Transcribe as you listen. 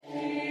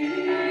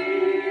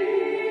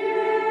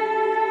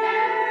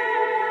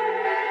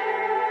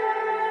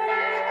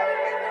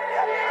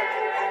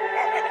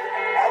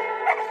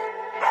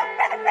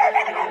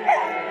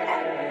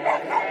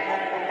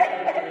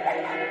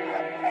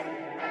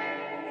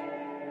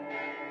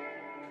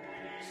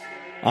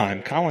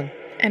I'm Colin,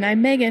 And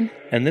I'm Megan.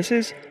 and this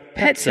is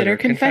Pet Sitter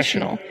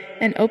Confessional,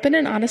 an open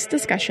and honest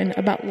discussion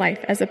about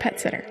life as a pet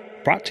sitter.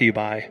 brought to you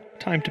by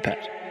Time to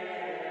Pet.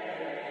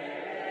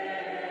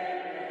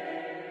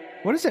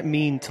 What does it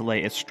mean to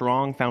lay a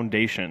strong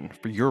foundation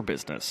for your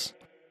business?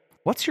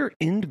 What's your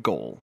end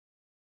goal?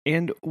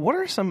 And what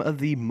are some of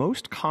the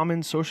most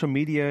common social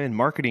media and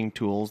marketing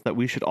tools that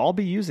we should all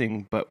be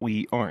using, but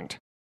we aren't?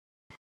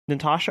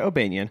 Natasha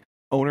O'Banian,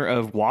 owner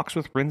of Walks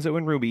with Renzo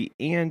and Ruby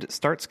and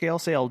Start Scale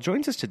Sale,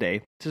 joins us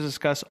today to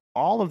discuss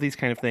all of these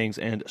kind of things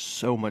and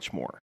so much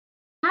more.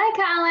 Hi,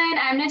 Colin.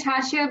 I'm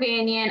Natasha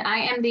O'Banian. I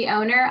am the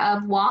owner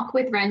of Walk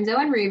with Renzo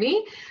and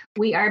Ruby.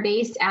 We are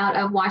based out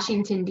of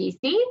Washington,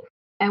 D.C.,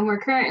 and we're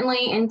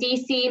currently in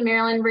D.C.,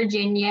 Maryland,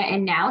 Virginia,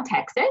 and now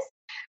Texas.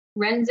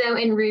 Renzo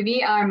and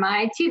Ruby are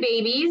my two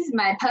babies,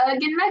 my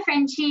pug and my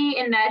Frenchie,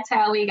 and that's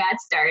how we got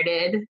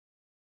started.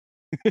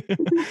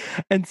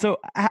 And so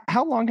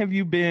how long have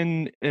you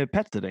been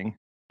pet sitting?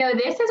 So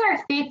this is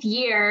our 5th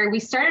year. We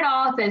started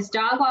off as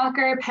dog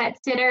walker, pet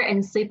sitter,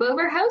 and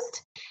sleepover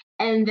host.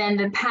 And then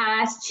the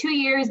past 2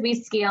 years, we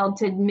scaled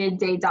to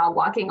midday dog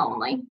walking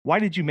only. Why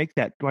did you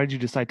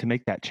decide to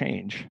make that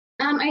change?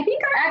 I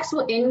think our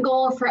actual end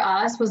goal for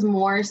us was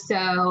more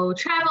so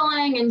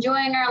traveling,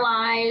 enjoying our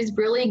lives,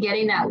 really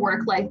getting that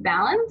work-life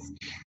balance.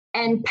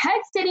 And pet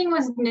sitting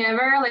was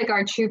never like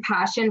our true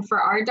passion for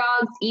our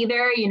dogs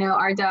either. You know,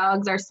 our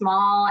dogs are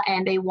small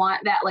and they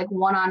want that like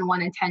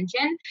one-on-one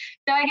attention.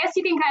 So I guess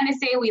you can kind of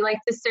say we like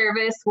to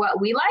service what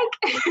we like.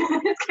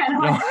 It's kind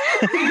of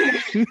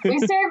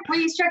like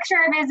we structure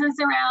our business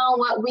around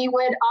what we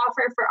would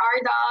offer for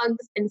our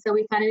dogs. And so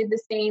we kind of did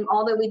the same,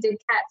 although we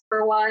did cats for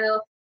a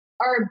while.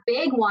 Our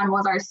big one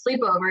was our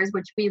sleepovers,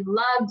 which we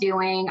loved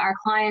doing. Our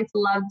clients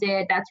loved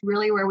it. That's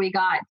really where we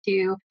got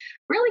to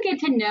really get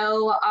to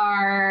know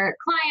our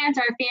clients,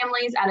 our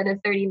families out of the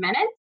 30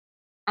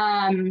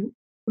 minutes.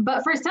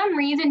 But for some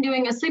reason,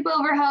 doing a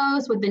sleepover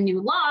host with the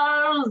new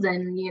laws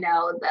and, you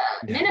know,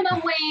 the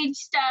minimum wage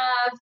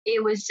stuff,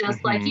 it was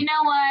just like, you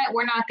know what,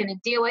 we're not going to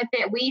deal with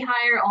it. We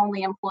hire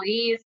only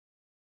employees.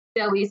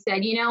 So we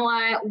said, you know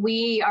what,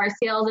 we are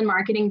sales and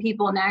marketing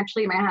people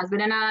naturally, my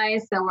husband and I.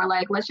 So we're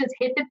like, let's just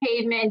hit the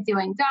pavement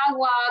doing dog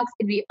walks.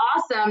 It'd be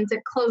awesome to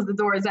close the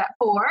doors at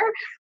 4.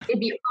 It'd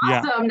be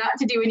awesome not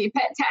to do any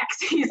pet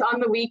taxis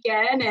on the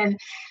weekend. And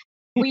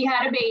we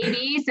had a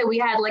baby, so we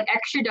had like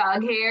extra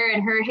dog hair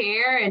in her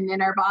hair and in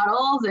our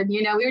bottles. And,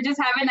 you know, we were just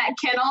having that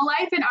kennel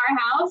life in our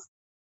house.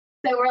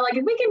 So we're like,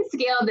 if we can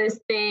scale this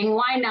thing,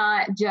 why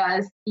not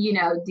just, you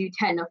know, do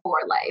 10 to 4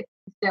 life?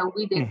 So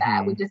we did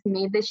that. We just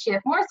made the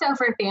shift more so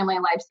for family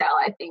lifestyle,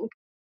 I think.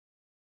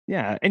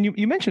 Yeah. And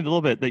you mentioned a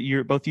little bit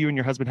that both you and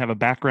your husband have a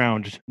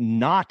background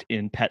not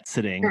in pet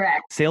sitting.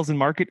 Correct. Sales and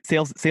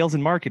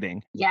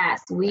marketing.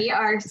 Yes, we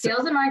are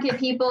sales and market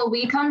people.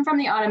 We come from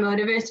the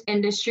automotive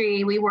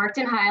industry. We worked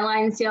in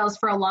Highline sales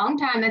for a long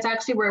time. That's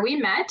actually where we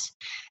met.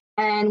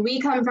 And we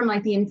come from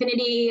like the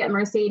Infiniti,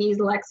 Mercedes,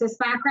 Lexus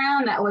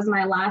background. That was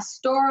my last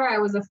store. I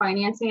was a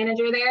finance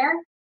manager there.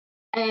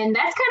 And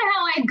that's kind of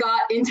how I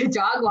got into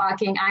dog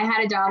walking. I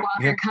had a dog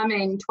walker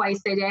coming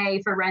twice a day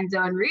for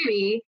Renzo and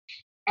Ruby.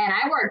 And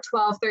I worked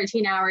 12,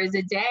 13 hours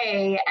a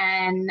day.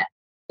 And,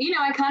 you know,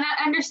 I kind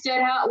of understood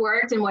how it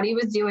worked and what he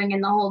was doing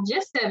and the whole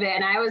gist of it.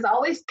 And I was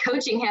always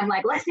coaching him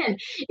like, listen,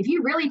 if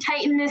you really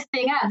tighten this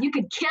thing up, you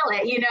could kill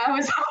it. You know, it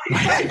was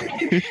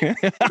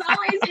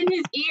always in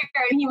his ear.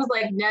 And he was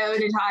like, no,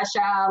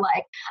 Natasha,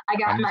 like, I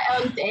got my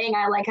own thing.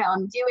 I like how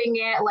I'm doing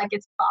it. Like,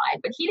 it's fine.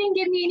 But he didn't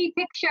give me any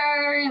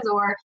pictures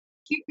or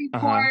cute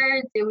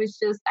reports. It was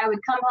just, I would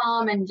come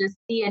home and just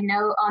see a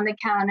note on the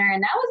counter,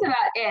 and that was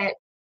about it.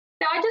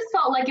 So I just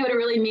felt like it would have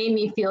really made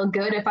me feel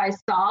good if I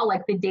saw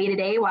like the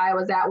day-to-day while I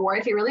was at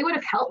work. It really would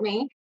have helped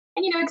me.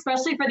 And, you know,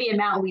 especially for the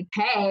amount we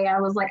pay,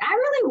 I was like, I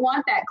really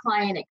want that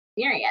client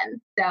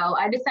experience. So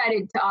I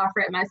decided to offer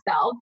it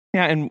myself.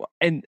 Yeah,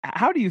 and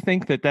how do you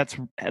think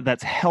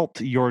that's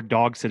helped your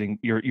dog sitting,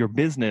 your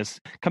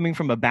business, coming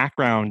from a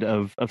background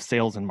of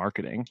sales and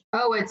marketing?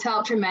 Oh, it's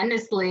helped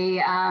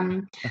tremendously.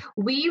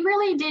 We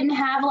really didn't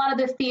have a lot of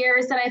the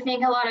fears that I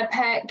think a lot of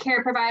pet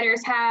care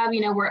providers have.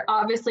 You know, we're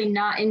obviously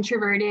not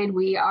introverted.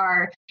 We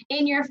are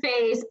in your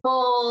face,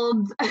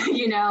 bold,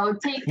 you know,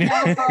 take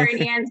no for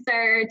an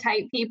answer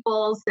type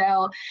people.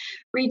 So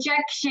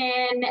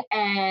rejection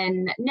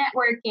and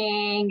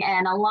networking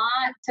and a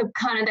lot to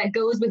kind of that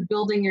goes with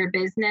building your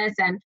business.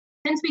 And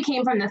since we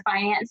came from the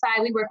finance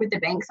side, we work with the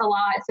banks a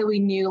lot. So we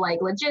knew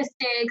like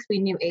logistics, we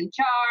knew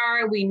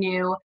HR, we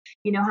knew,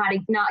 you know, how to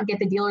not get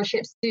the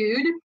dealership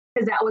sued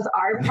because that was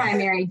our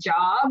primary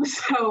job.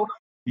 So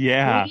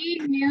we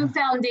knew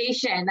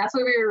foundation. That's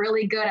what we were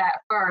really good at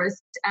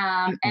first.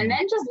 And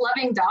then just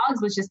loving dogs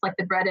was just like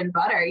the bread and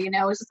butter, you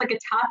know, it was just like a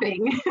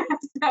topping.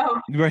 So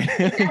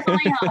it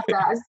definitely helped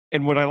us.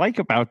 And what I like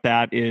about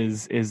that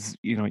is,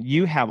 you know,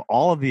 you have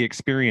all of the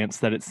experience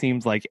that it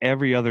seems like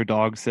every other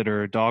dog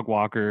sitter, dog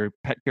walker,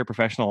 pet care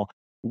professional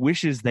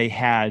wishes they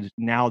had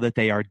now that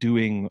they are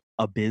doing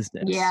a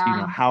business. Yeah.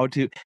 You know, how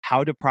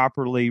to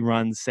properly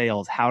run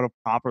sales, how to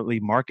properly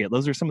market.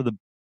 Those are some of the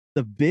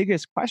the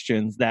biggest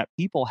questions that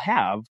people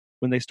have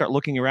when they start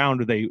looking around,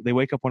 or they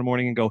wake up one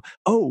morning and go,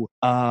 "Oh,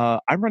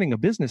 I'm running a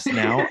business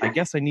now. I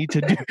guess I need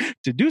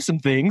to do some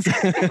things."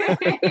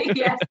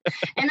 Yes,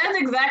 and that's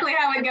exactly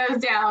how it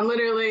goes down,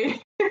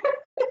 literally.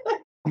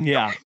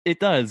 Yeah, it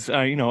does.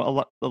 A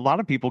lot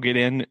of people get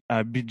in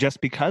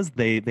just because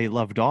they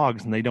love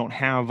dogs and they don't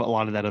have a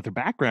lot of that other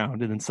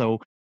background, and then so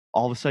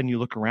all of a sudden you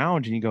look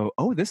around and you go,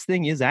 "Oh, this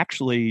thing is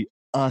actually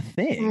a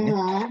thing,"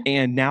 Mhm.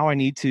 and now I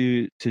need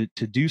to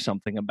do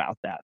something about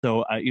that.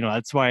 So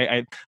that's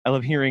why I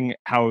love hearing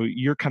how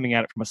you're coming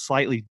at it from a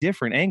slightly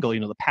different angle.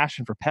 The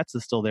passion for pets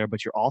is still there,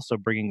 but you're also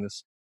bringing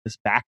this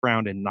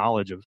background and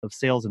knowledge of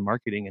sales and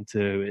marketing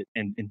into it,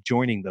 and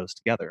joining those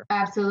together.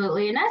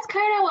 Absolutely. And that's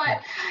kind of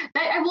what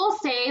I will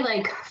say,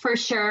 like, for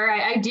sure.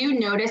 I do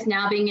notice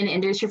now, being in the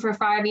industry for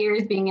 5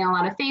 years, being in a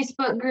lot of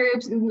Facebook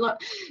groups, and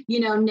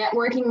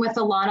networking with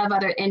a lot of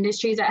other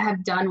industries that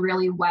have done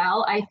really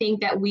well. I think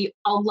that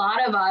a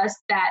lot of us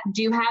that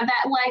do have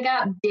that leg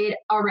up did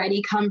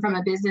already come from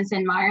a business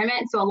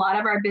environment. So a lot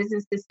of our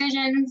business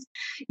decisions,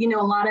 a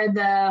lot of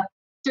the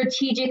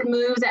strategic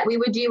moves that we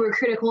would do were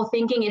critical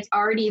thinking. It's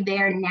already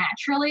there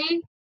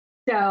naturally.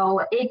 So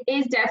it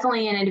is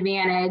definitely an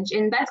advantage.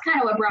 And that's kind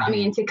of what brought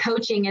me into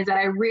coaching, is that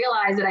I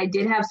realized that I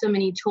did have so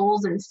many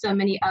tools and so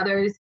many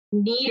others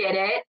needed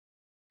it.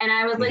 And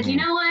I was like, you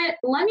know what,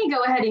 let me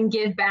go ahead and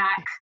give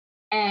back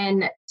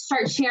and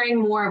start sharing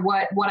more of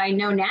what I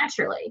know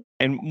naturally.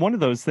 And one of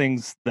those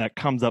things that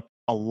comes up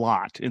a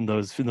lot in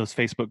those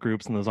Facebook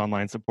groups and those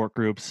online support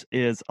groups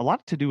is a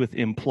lot to do with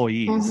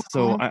employees.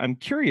 So I'm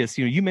curious,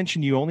 you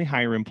mentioned you only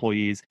hire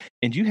employees,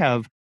 and you're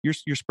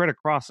spread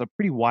across a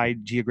pretty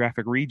wide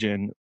geographic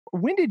region.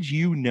 When did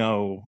you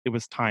know it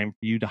was time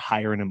for you to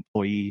hire an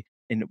employee,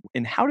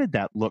 and how did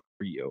that look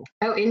for you?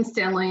 Oh,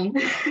 instantly.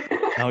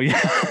 Oh, yeah.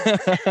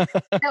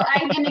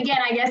 And again,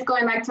 I guess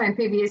going back to my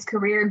previous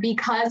career,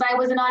 because I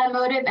was in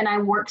automotive and I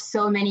worked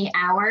so many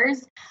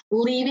hours,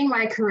 leaving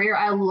my career,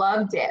 I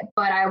loved it,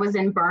 but I was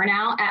in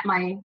burnout at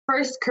my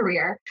first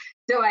career.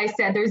 So I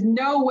said, there's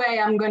no way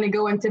I'm going to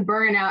go into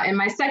burnout in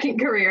my second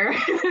career.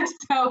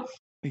 So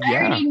I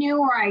already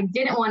knew where I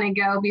didn't want to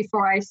go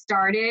before I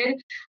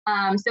started.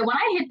 So when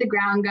I hit the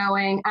ground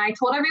going, I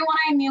told everyone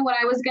I knew what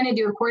I was going to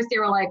do. Of course, they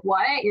were like,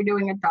 "What? You're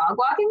doing a dog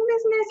walking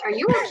business? Are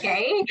you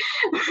okay?"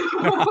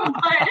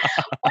 But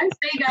once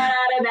they got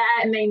out of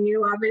that, and they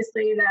knew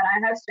obviously that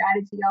I have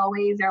strategy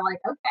always, they're like,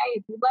 "Okay,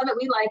 if you love it,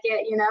 we like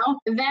it,"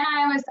 Then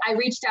I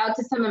reached out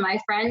to some of my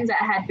friends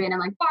that had been in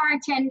like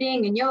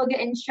bartending and yoga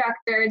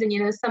instructors,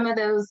 and some of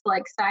those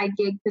like side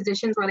gig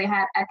positions where they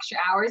had extra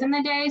hours in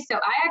the day. So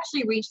I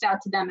actually reached out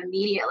to them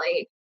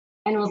immediately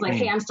and was like,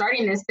 "Hey, I'm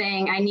starting this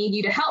thing. I need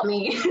you to help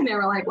me." And they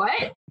were like, "What?"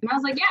 And I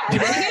was like, "Yeah, I'm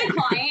going to get a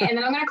client and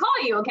then I'm going to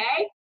call you.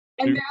 Okay."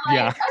 And they're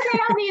like, "Okay,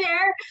 I'll be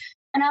there."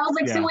 And I was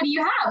like, "So what do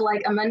you have?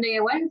 Like a Monday,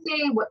 a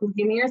Wednesday?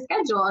 Give me your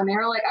schedule." And they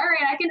were like, "All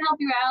right, I can help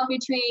you out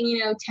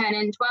between, 10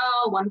 and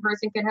 12. One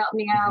person could help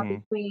me out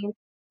between,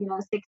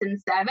 6 and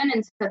 7.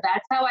 And so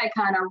that's how I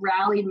kind of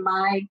rallied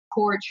my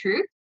core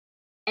troops.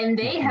 And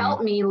they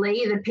helped me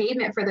lay the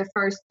pavement for the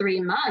first 3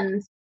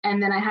 months. And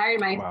then I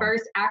hired my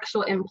first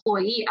actual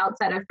employee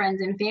outside of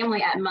friends and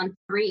family at month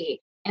 3.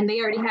 And they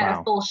already had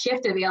a full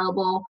shift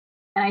available.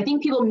 And I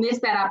think people miss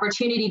that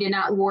opportunity to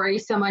not worry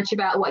so much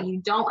about what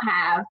you don't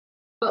have,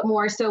 but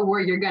more so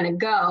where you're going to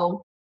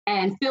go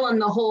and fill in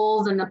the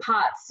holes and the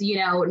pots,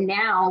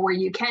 now where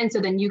you can. So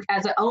then you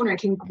as an owner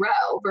can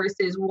grow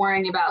versus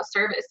worrying about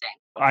servicing.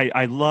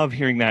 I love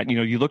hearing that.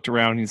 You looked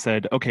around and you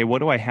said, "Okay, what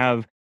do I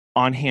have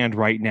on hand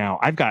right now?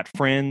 I've got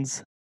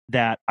friends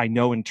that I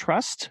know and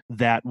trust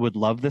that would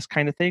love this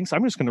kind of thing. So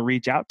I'm just going to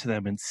reach out to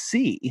them and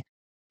see."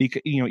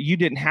 Because you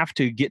didn't have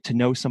to get to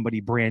know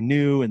somebody brand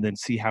new and then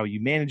see how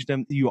you manage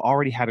them. You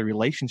already had a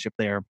relationship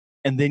there,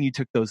 and then you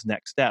took those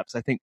next steps.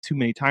 I think too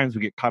many times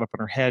we get caught up in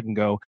our head and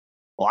go,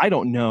 "Well, I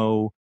don't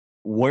know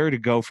where to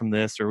go from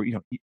this," or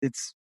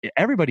it's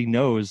everybody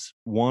knows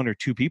one or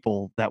two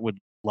people that would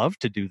love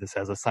to do this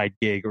as a side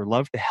gig or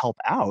love to help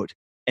out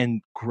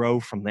and grow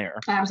from there.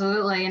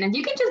 Absolutely. And if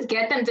you can just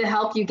get them to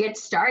help you get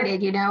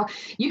started,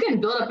 you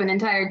can build up an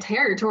entire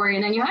territory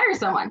and then you hire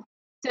someone.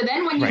 So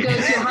then when you go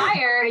to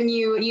hire and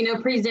you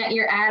present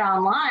your ad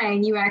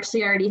online, you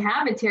actually already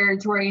have a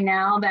territory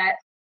now that,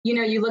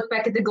 you look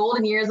back at the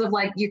golden years of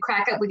like, you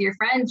crack up with your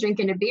friends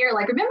drinking a beer.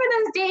 Like, remember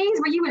those days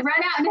where you would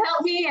run out and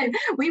help me and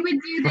we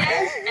would do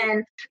this?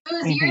 And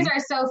those years are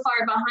so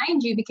far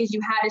behind you because you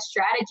had a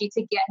strategy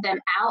to get them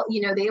out.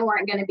 They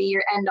weren't going to be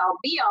your end all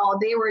be all.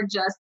 They were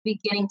just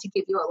beginning to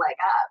give you a leg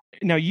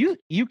up. Now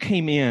you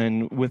came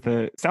in with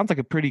sounds like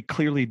a pretty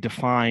clearly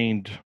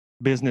defined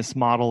business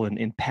model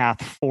and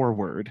path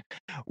forward.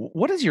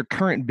 What does your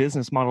current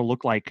business model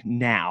look like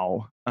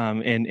now?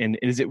 And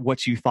is it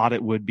what you thought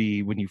it would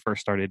be when you first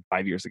started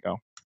 5 years ago?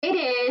 It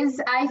is.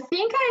 I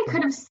think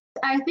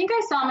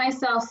I saw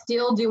myself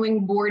still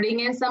doing boarding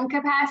in some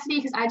capacity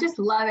because I just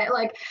love it.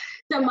 Like,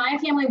 so my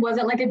family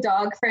wasn't like a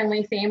dog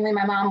friendly family.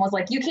 My mom was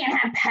like, "You can't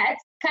have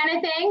pets" kind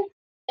of thing.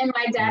 And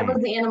my dad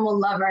was the animal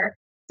lover.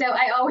 So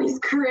I always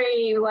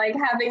crave like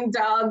having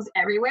dogs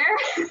everywhere.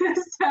 So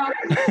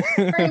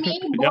for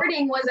me,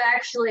 boarding was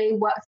actually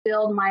what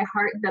filled my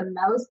heart the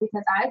most,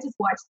 because I just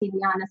watched TV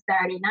on a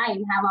Saturday night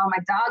and have all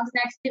my dogs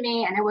next to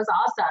me, and it was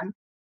awesome.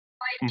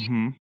 So I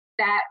knew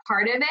that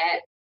part of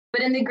it.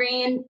 But in the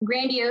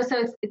grandiose,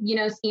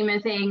 scheme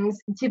of things,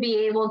 to be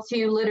able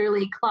to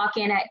literally clock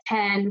in at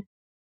 10,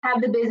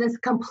 have the business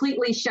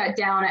completely shut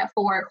down at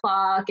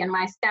 4:00, and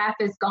my staff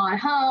is gone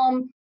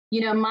home.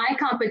 My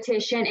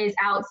competition is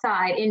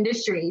outside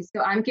industries.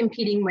 So I'm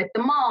competing with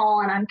the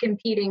mall, and I'm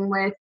competing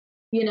with,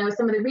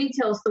 some of the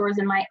retail stores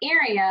in my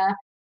area.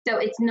 So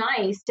it's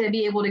nice to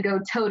be able to go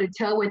toe to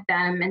toe with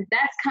them. And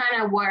that's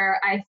kind of where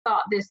I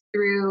thought this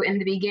through in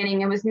the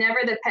beginning. It was never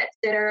the pet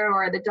sitter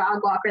or the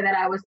dog walker that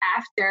I was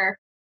after.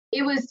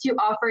 It was to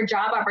offer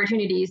job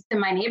opportunities to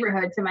my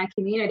neighborhood, to my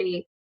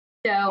community.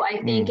 So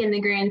I think in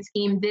the grand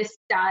scheme, this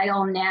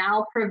style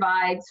now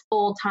provides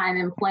full-time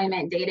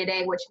employment day to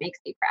day, which makes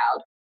me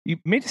proud. You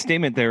made a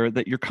statement there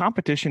that your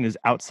competition is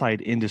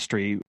outside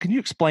industry. Can you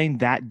explain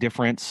that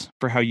difference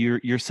for how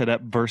you're set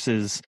up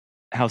versus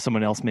how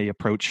someone else may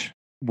approach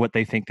what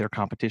they think their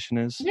competition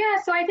is?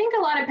 Yeah, so I think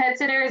a lot of pet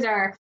sitters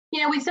are,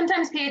 we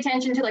sometimes pay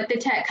attention to like the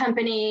tech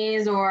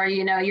companies or,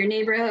 your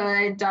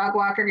neighborhood dog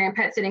walker and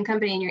pet sitting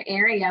company in your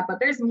area, but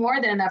there's more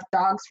than enough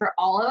dogs for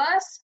all of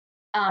us.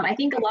 I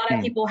think a lot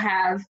of people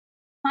have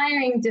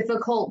hiring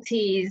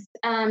difficulties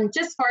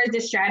just as far as the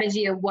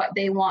strategy of what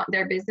they want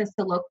their business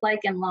to look like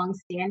and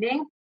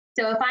long-standing.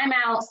 So if I'm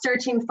out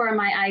searching for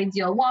my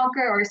ideal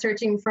walker or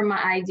searching for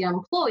my ideal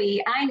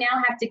employee, I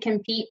now have to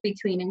compete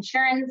between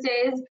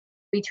insurances,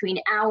 between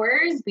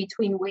hours,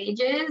 between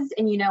wages,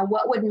 and,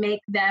 what would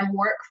make them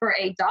work for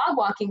a dog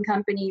walking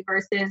company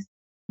versus,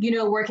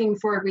 working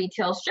for a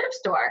retail strip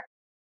store.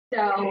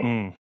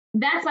 So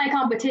that's my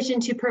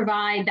competition, to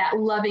provide that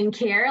loving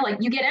care.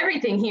 Like, you get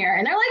everything here.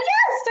 And they're like,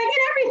 yes, I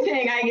get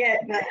everything. I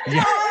get the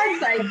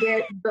dogs, I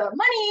get the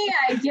money,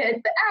 I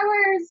get the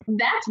hours.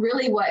 That's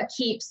really what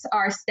keeps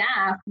our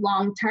staff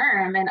long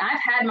term. And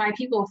I've had my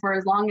people for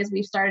as long as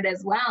we've started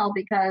as well,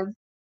 because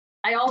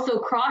I also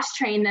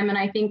cross-train them. And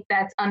I think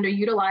that's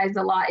underutilized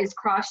a lot, is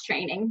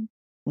cross-training.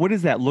 What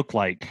does that look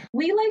like?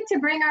 We like to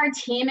bring our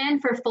team in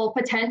for full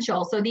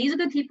potential. So these are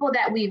the people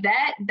that we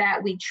vet,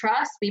 that we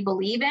trust, we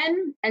believe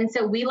in. And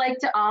so we like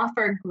to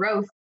offer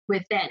growth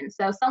within.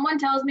 So if someone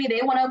tells me they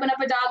want to open up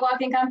a dog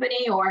walking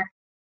company, or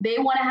they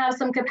want to have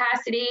some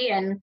capacity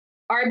in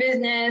our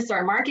business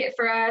or market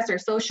for us or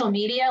social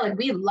media, like,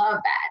 we love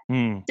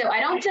that. So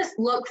I don't just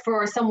look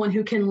for someone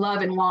who can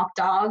love and walk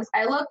dogs.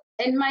 I look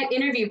in my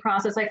interview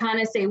process, I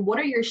kind of say, what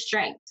are your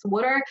strengths?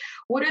 What are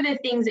the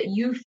things that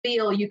you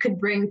feel you could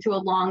bring to a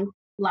long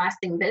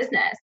lasting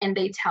business? And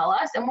they tell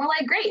us, and we're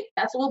like, great,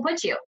 that's what we'll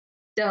put you.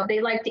 So if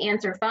they like to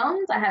answer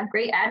phones, I have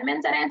great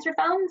admins that answer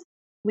phones.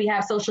 We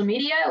have social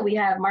media, we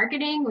have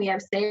marketing, we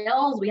have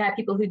sales, we have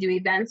people who do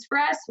events for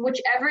us.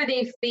 Whichever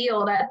they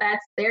feel that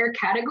that's their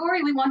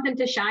category, we want them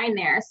to shine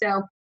there.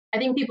 So I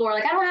think people are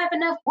like, I don't have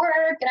enough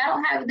work and I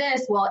don't have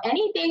this. Well,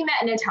 anything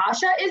that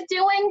Natasha is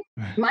doing,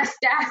 my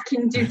staff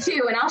can do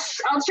too. And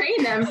I'll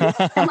train them.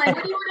 I'm like,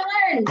 what do you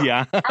want to learn?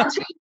 Yeah. I'll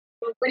train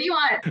you. What do you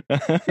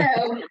want?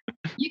 So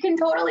you can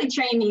totally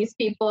train these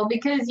people,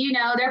 because,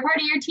 they're part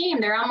of your team.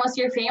 They're almost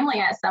your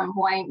family at some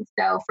point.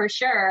 So for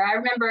sure. I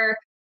remember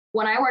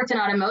when I worked in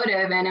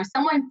automotive, and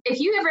if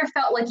you ever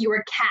felt like you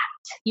were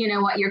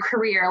capped, at your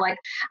career, like,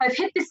 I've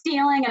hit the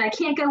ceiling and I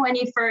can't go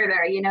any further,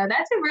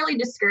 that's a really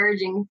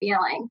discouraging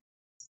feeling.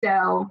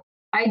 So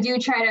I do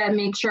try to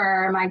make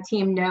sure my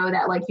team know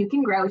that, like, you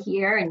can grow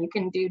here and you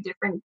can do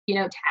different,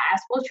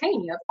 tasks. We'll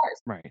train you, of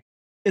course. Right.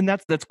 And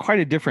that's quite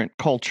a different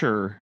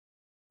culture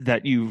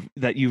that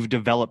you've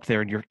developed there,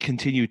 and you're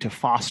continue to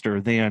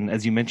foster than,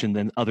 as you mentioned,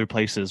 than other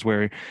places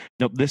where,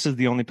 nope, this is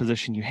the only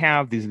position you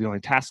have, these are the only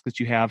tasks that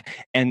you have.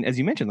 And as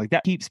you mentioned, like,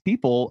 that keeps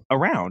people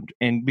around,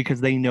 and because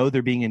they know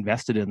they're being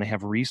invested in, they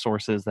have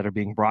resources that are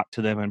being brought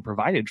to them and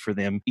provided for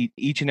them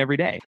each and every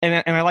day.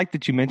 And I like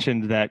that you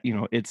mentioned that,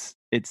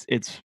 it's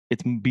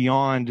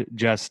beyond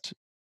just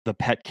the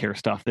pet care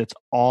stuff. That's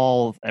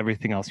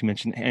everything else you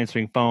mentioned: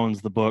 answering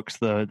phones, the books,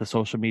 the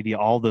social media,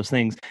 all those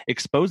things,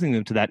 exposing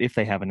them to that if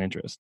they have an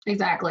interest.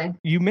 Exactly.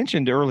 You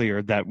mentioned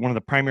earlier that one of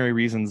the primary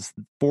reasons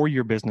for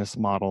your business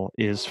model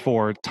is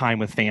for time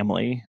with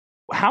family.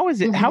 How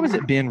is it? How has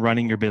it been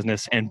running your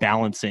business and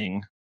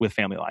balancing with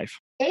family life?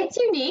 It's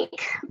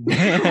unique.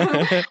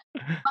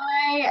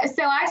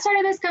 So I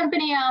started this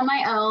company on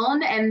my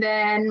own, and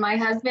then my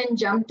husband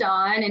jumped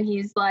on, and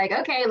he's like,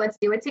 okay, let's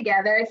do it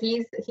together.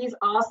 He's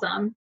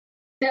awesome.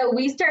 So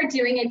we start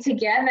doing it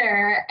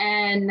together,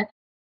 and,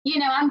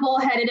 I'm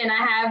bullheaded and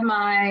I have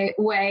my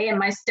way and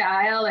my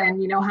style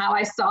and, how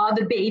I saw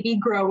the baby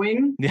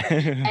growing.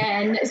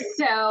 And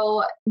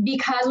so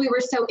because we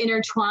were so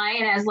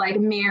intertwined as like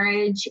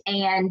marriage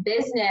and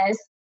business,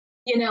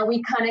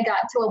 we kind of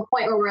got to a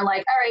point where we're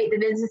like, all right, the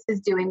business is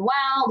doing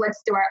well.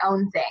 Let's do our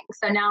own thing.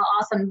 So now,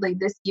 awesomely,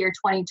 this year,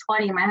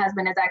 2020, my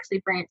husband has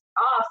actually branched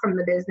off from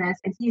the business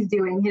and he's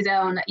doing his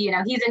own,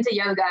 he's into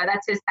yoga.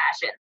 That's his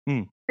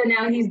passion. So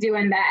now he's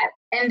doing that.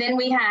 And then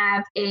we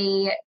have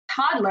a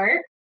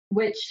toddler,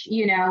 which,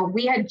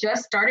 we had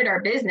just started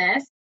our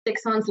business.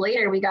 6 months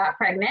later, we got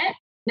pregnant.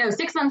 No,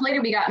 6 months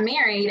later, we got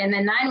married. And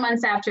then 9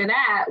 months after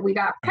that, we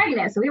got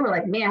pregnant. So we were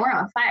like, man, we're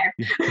on fire.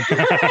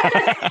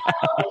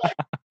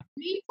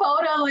 We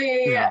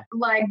totally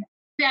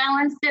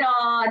balanced it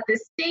all at the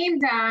same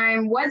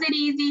time. Was it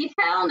easy?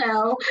 Hell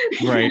no.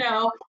 Right.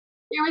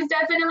 There was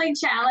definitely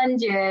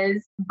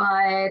challenges,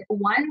 but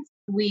once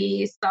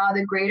we saw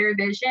the greater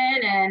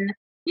vision and,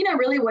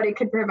 really what it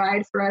could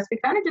provide for us, we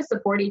kind of just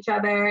support each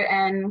other,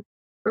 and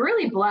we're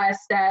really blessed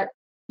that,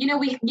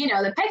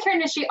 the pet care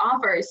industry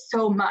offers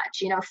so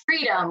much,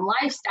 freedom,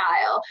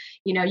 lifestyle,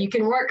 you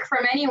can work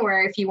from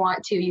anywhere if you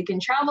want to, you can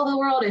travel the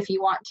world if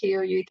you want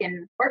to, you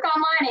can work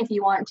online if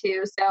you want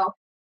to. So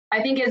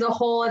I think as a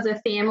whole, as a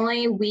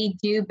family, we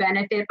do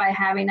benefit by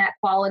having that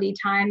quality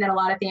time that a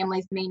lot of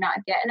families may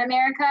not get in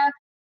America.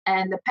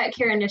 And the pet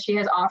care industry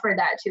has offered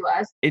that to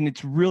us. And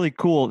it's really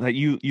cool that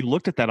you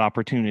looked at that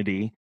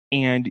opportunity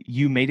and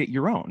you made it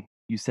your own.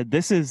 You said,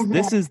 this is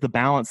the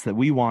balance that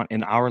we want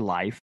in our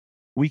life.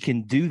 We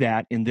can do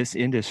that in this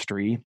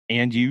industry.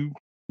 And you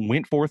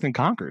went forth and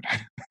conquered.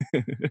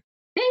 Thank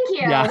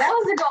you. Yeah. That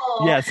was the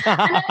goal. Yes. And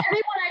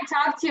everyone I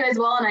talk to as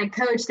well and I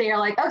coach, they are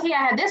like, okay,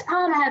 I have this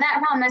problem, I have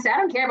that problem. I said, I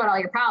don't care about all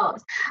your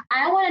problems.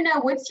 I want to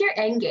know, what's your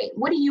end game?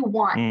 What do you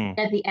want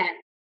at the end?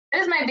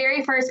 That is my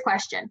very first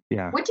question.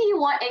 Yeah. What do you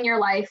want in your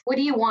life? What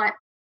do you want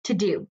to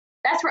do?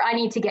 That's where I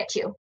need to get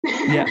you.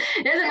 Yeah.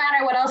 It doesn't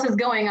matter what else is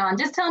going on.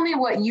 Just tell me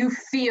what you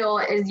feel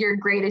is your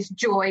greatest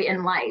joy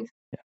in life.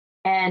 Yeah.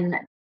 And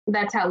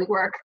that's how we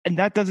work. And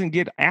that doesn't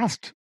get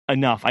asked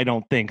enough, I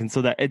don't think. And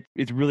so that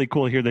it's really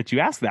cool here that you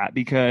asked that,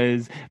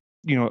 because,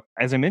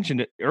 as I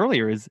mentioned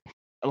earlier, is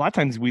a lot of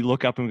times we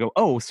look up and go,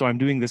 oh, so I'm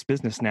doing this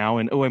business now,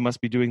 and oh, I must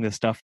be doing this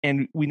stuff.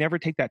 And we never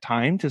take that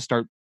time to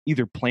start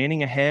either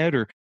planning ahead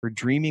or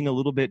dreaming a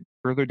little bit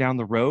further down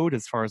the road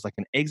as far as like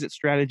an exit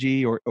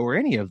strategy or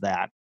any of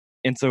that.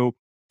 And so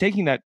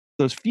taking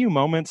those few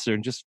moments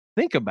and just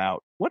think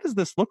about, what does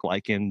this look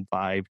like in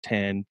 5,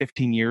 10,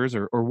 15 years,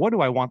 or what do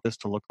I want this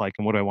to look like,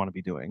 and what do I want to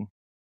be doing?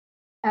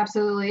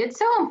 Absolutely. It's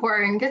so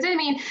important because,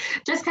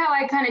 just how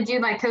I kind of do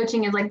my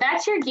coaching is like,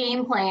 that's your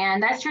game plan.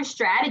 That's your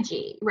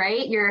strategy,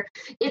 right?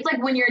 It's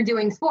like when you're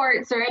doing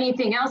sports or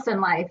anything else in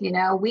life,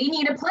 we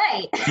need a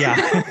play. Yeah.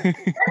 That's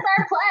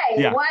our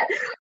play. Yeah.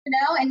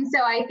 And so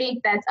I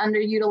think that's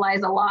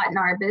underutilized a lot in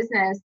our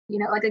business.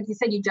 Like you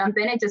said, you jump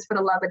in it just for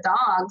the love of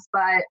dogs,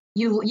 but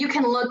you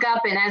can look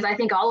up, and as I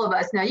think all of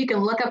us know, you can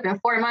look up in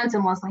 4 months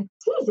and was like,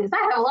 Jesus, I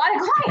have a lot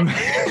of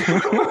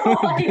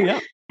clients.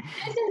 Yep.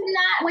 This is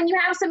not, when you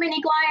have so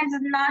many clients,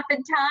 it's not the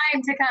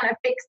time to kind of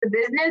fix the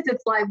business.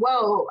 It's like,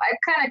 whoa, I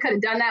kind of could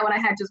have done that when I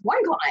had just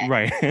one client.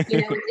 Right.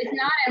 It's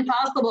not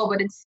impossible, but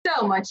it's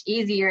so much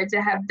easier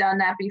to have done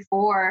that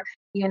before,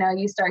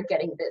 you start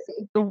getting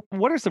busy. So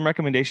what are some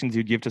recommendations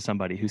you'd give to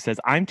somebody who says,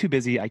 I'm too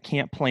busy, I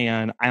can't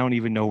plan, I don't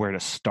even know where to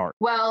start?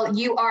 Well,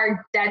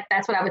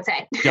 that's what I would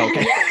say.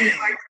 Okay.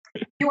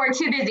 You are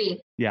too busy.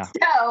 Yeah.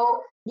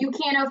 So you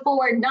can't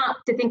afford not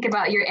to think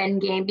about your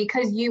end game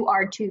because you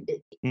are too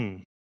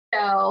busy.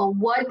 So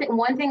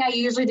one thing I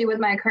usually do with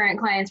my current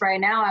clients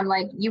right now, I'm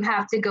like, you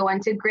have to go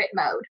into grit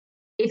mode.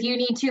 If you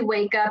need to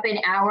wake up an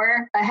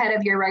hour ahead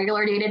of your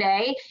regular day to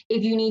day,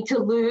 if you need to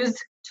lose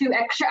 2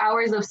 extra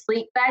hours of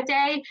sleep that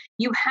day,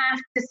 you have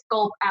to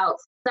sculpt out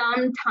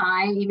some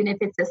time, even if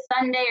it's a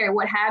Sunday or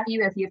what have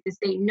you. If you have to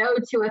say no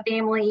to a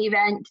family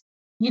event,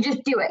 you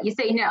just do it. You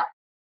say, no,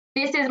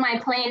 this is my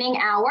planning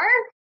hour.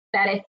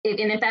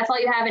 If that's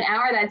all you have, an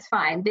hour, that's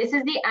fine. This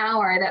is the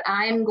hour that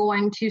I'm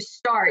going to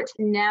start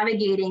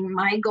navigating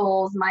my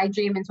goals, my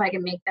dreams, so I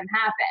can make them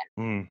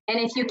happen. And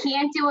if you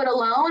can't do it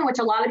alone, which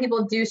a lot of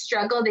people do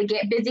struggle, they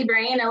get busy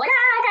brain. They're like,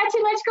 I got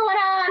too much going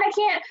on.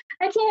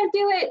 I can't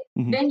do it.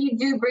 Then you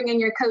do bring in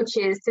your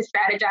coaches to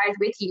strategize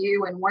with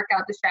you and work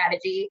out the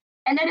strategy.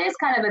 And it is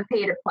kind of a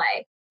pay to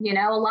play.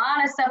 A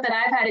lot of stuff that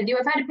I've had to do,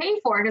 I've had to pay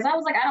for because I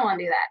was like, I don't want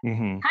to do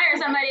that. Hire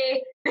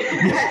somebody.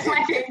 That's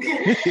my thing.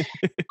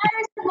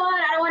 Hire someone.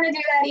 I don't want to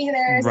do that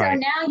either. Right. So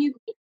now you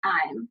get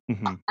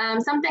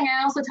time. Something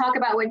I also talk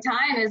about with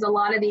time is a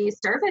lot of these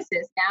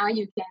services. Now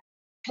you can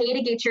pay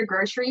to get your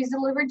groceries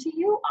delivered to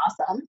you.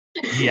 Awesome.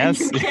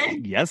 Yes.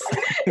 Yes.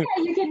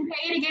 You can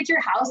pay to get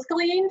your house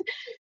cleaned.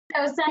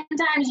 So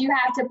sometimes you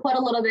have to put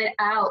a little bit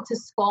out to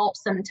sculpt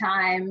some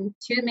time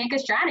to make a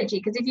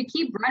strategy. Because if you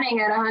keep running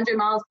at 100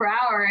 miles per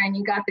hour and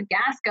you got the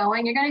gas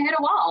going, you're going to hit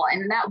a wall.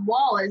 And that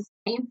wall is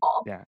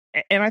painful. Yeah.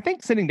 And I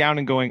think sitting down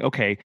and going,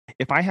 okay,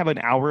 if I have an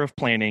hour of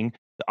planning,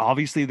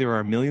 obviously there are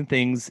a million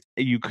things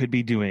you could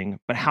be doing.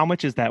 But how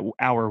much is that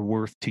hour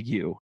worth to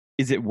you?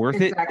 Is it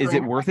worth it? Is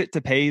it worth it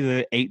to pay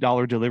the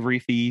 $8 delivery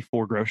fee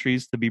for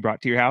groceries to be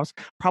brought to your house?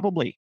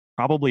 Probably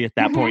at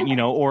that point,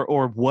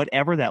 or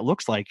whatever that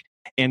looks like.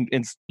 And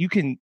you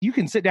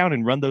can sit down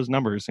and run those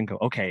numbers and go,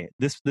 okay,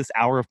 this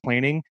hour of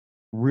planning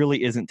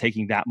really isn't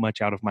taking that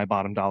much out of my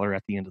bottom dollar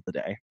at the end of the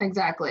day.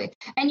 Exactly.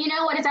 And you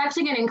know what? It's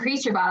actually going to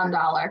increase your bottom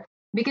dollar,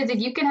 because if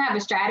you can have a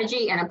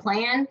strategy and a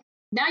plan,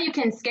 now you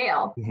can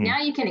scale. Mm-hmm.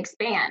 Now you can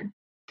expand,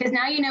 because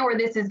now you know where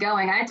this is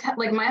going.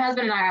 Like my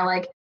husband and I are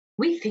like,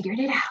 we figured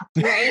it out,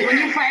 right? When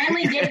you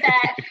finally get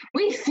that,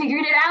 we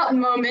figured it out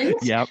moment.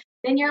 Yep.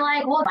 Then you're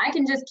like, well, I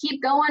can just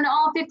keep going to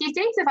all 50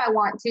 states if I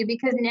want to,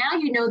 because now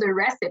you know the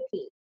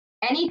recipe.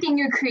 Anything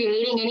you're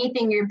creating,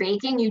 anything you're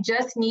baking, you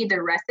just need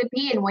the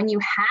recipe. And when you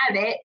have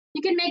it,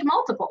 you can make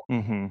multiple.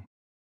 Mm-hmm.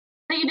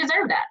 So you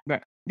deserve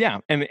that. Yeah.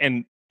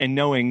 And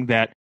knowing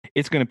that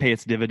it's going to pay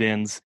its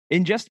dividends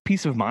in just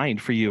peace of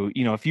mind for you.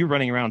 You know, if you're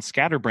running around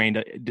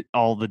scatterbrained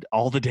all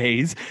the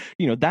days,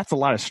 you know, that's a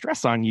lot of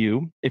stress on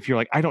you. If you're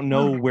like, I don't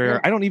know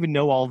I don't even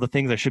know all the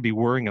things I should be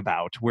worrying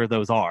about, where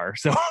those are.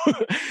 So,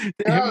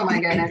 oh my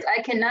goodness,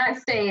 I cannot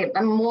say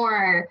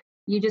more.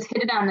 You just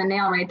hit it on the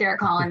nail right there,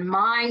 Colin.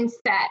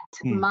 Mindset.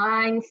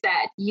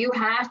 You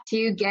have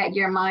to get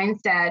your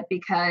mindset,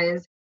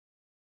 because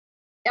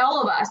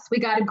all of us, we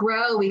got to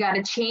grow, we got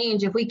to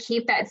change. If we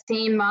keep that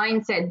same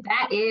mindset,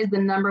 that is the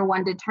number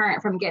one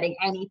deterrent from getting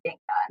anything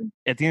done.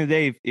 At the end of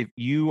the day, if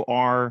you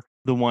are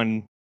the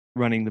one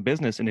running the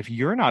business, and if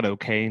you're not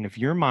okay, and if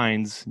your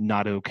mind's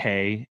not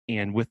okay,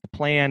 and with the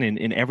plan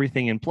and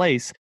everything in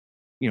place,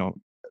 you know,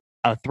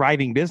 a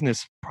thriving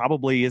business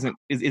probably isn't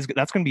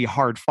that's going to be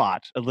hard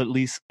fought, at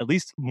least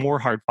more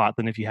hard fought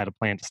than if you had a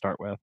plan to start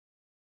with.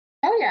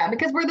 Oh yeah,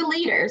 because we're the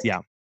leaders.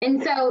 Yeah.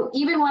 And so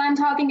even when I'm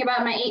talking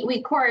about my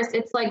 8-week course,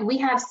 it's like we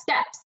have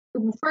steps.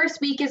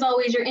 First week is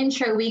always your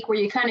intro week, where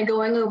you're kind of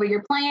going over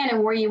your plan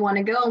and where you want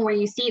to go and where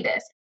you see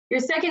this. Your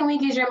second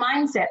week is your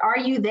mindset. Are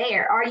you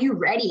there? Are you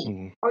ready?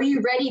 Mm-hmm. Are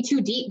you ready to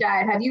deep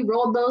dive? Have you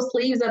rolled those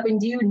sleeves up, and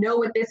do you know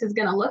what this is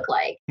going to look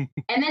like?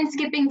 And then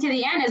skipping to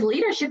the end is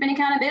leadership and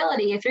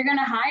accountability. If you're going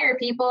to hire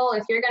people,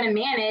 if you're going to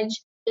manage,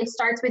 it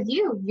starts with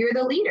you. You're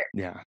the leader.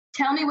 Yeah.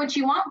 Tell me what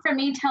you want from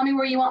me. Tell me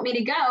where you want me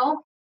to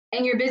go,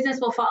 and your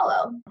business will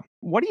follow.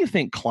 What do you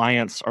think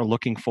clients are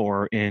looking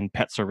for in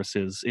pet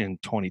services in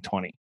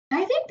 2020?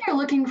 I think they're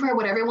looking for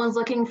what everyone's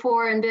looking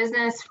for in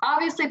business.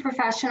 Obviously,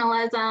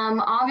 professionalism,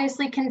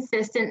 obviously,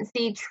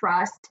 consistency,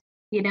 trust.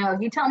 You know,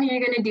 if you tell me you're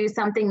going to do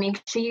something,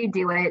 make sure you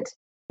do it.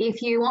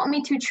 If you want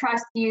me to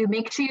trust you,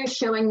 make sure you're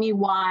showing me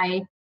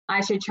why I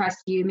should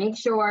trust you. Make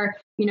sure,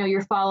 you know,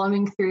 you're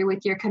following through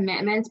with your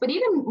commitments. But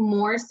even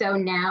more so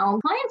now,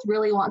 clients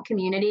really want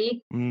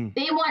community.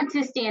 They want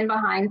to stand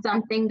behind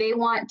something. They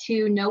want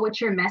to know what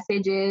your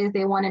message is.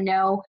 They want to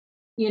know,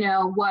 you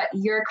know, what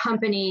your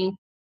company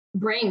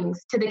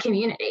brings to the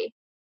community.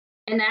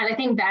 And that, I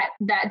think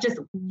that just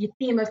the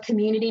theme of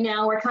community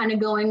now we're kind of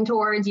going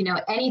towards, you know,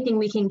 anything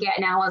we can get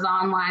now is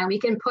online. We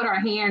can put our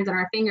hands and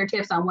our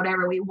fingertips on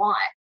whatever we want.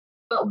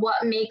 But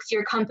what makes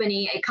your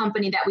company a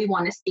company that we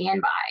want to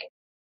stand by?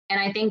 And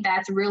I think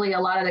that's really a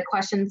lot of the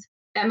questions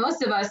that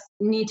most of us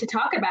need to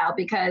talk about,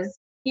 because,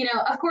 you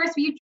know, of course,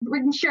 we're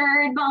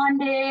insured,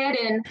 bonded,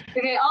 and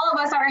okay, all of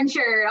us are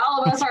insured,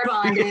 all of us are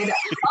bonded,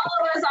 all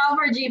of us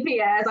offer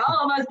GPS,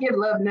 all of us give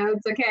love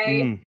notes,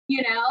 okay?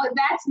 You know,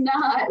 that's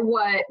not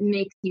what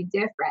makes you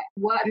different.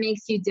 What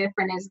makes you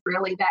different is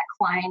really that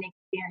client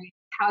experience,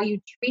 how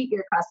you treat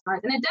your customers.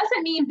 And it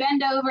doesn't mean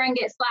bend over and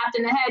get slapped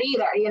in the head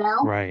either, you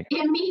know? Right.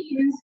 It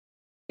means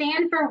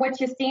stand for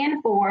what you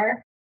stand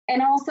for,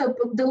 and also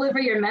deliver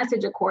your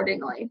message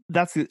accordingly.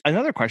 That's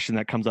another question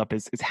that comes up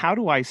is how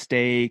do I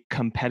stay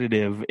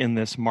competitive in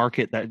this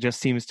market that just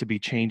seems to be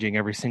changing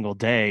every single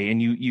day?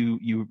 And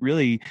you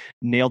really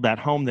nailed that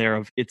home there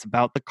of it's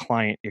about the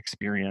client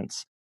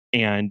experience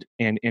and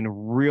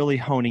really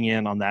honing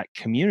in on that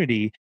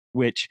community,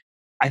 which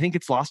I think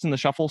it's lost in the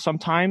shuffle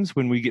sometimes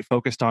when we get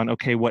focused on,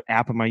 okay, what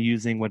app am I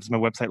using? What does my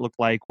website look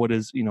like? What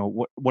is, you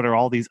know, what are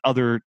all these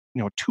other,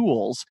 you know,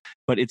 tools?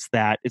 But it's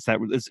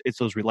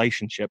those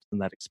relationships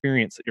and that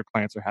experience that your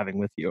clients are having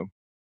with you.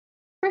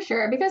 For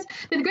sure. Because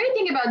the great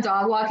thing about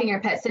dog walking or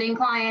pet sitting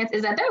clients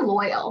is that they're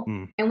loyal.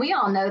 And we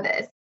all know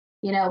this.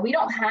 You know, we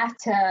don't have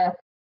to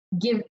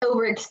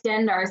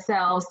overextend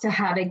ourselves to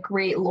have a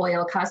great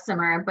loyal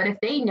customer. But if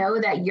they know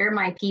that you're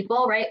my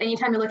people, right?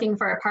 Anytime you're looking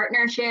for a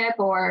partnership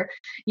or,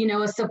 you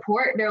know, a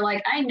support, they're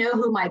like, I know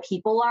who my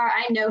people are.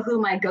 I know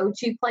who my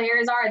go-to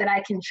players are that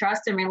I can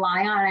trust and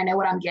rely on. I know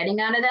what I'm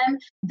getting out of them.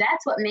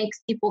 That's what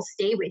makes people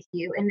stay with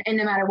you, and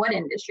no matter what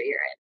industry you're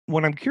in.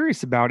 What I'm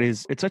curious about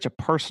is it's such a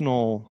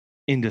personal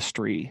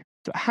industry.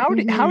 So how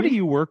do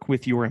you work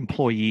with your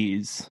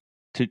employees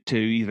to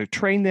either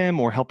train them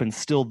or help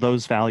instill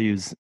those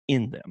values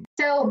in them?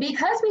 So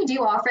because we do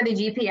offer the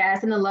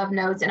GPS and the love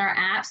notes in our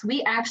apps,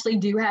 we actually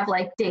do have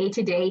like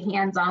day-to-day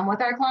hands-on with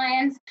our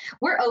clients.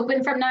 We're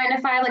open from 9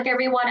 to 5 like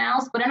everyone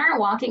else, but in our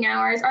walking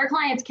hours, our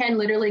clients can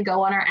literally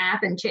go on our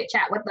app and chit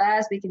chat with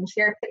us. We can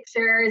share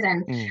pictures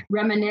and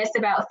reminisce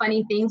about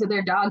funny things that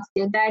their dogs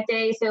did that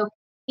day. So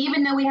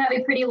even though we have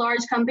a pretty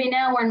large company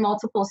now, we're in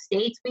multiple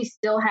states, we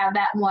still have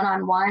that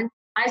one-on-one.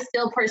 I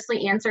still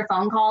personally answer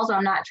phone calls when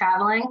I'm not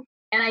traveling.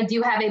 And I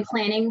do have a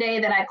planning day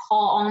that I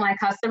call all my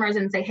customers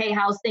and say, hey,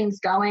 how's things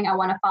going? I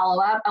want to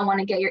follow up. I want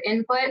to get your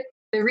input.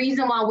 The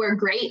reason why we're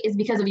great is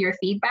because of your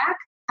feedback.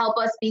 Help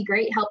us be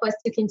great. Help us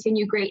to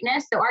continue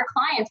greatness. So our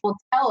clients will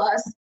tell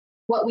us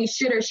what we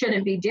should or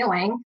shouldn't be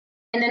doing.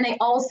 And then they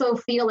also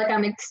feel like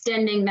I'm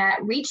extending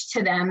that reach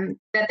to them,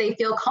 that they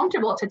feel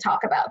comfortable to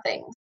talk about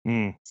things.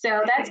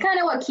 So that's kind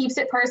of what keeps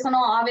it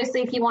personal.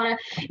 Obviously, if you want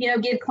to,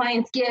 give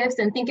clients gifts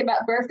and think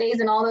about birthdays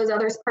and all those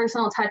other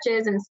personal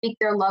touches and speak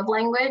their love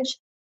language.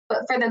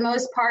 But for the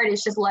most part,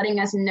 it's just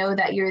letting us know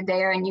that you're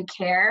there and you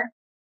care.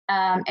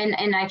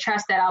 And I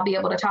trust that I'll be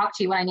able to talk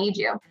to you when I need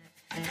you.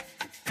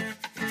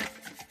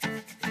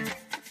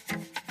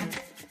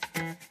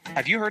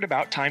 Have you heard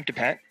about Time to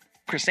Pet?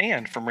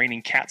 Chrisanne from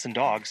Raining Cats and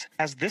Dogs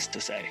has this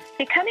to say.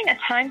 Becoming a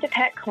Time to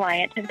Pet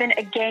client has been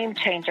a game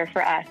changer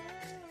for us.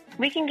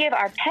 We can give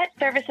our pet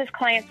services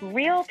clients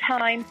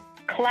real-time,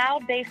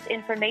 cloud-based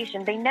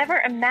information they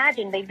never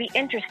imagined they'd be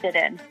interested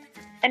in.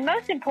 And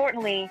most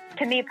importantly,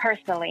 to me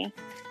personally,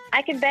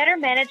 I can better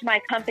manage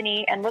my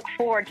company and look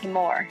forward to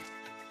more.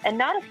 And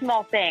not a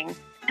small thing,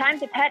 Time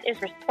to Pet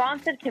is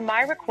responsive to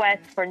my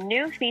requests for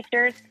new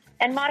features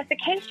and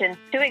modifications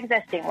to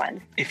existing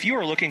ones. If you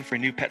are looking for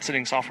new pet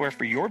sitting software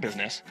for your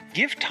business,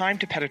 give Time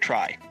to Pet a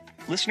try.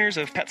 Listeners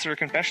of Pet Sitter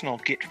Confessional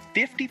get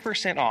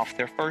 50% off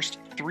their first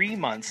 3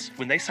 months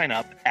when they sign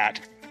up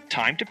at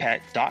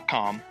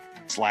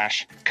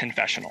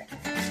timetopet.com/confessional.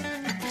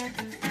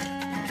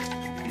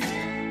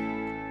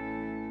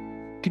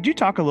 Could you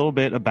talk a little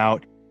bit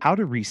about how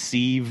to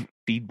receive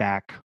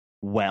feedback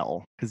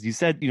well? Because you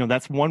said,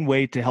 that's one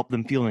way to help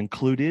them feel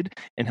included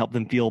and help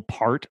them feel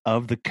part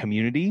of the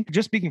community.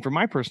 Just speaking from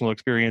my personal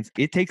experience,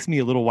 it takes me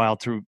a little while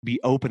to be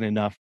open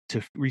enough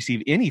to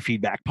receive any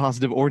feedback,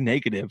 positive or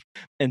negative.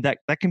 And that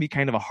can be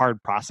kind of a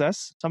hard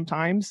process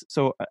sometimes.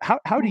 So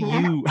how do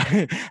you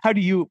how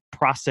do you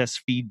process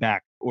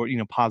feedback, or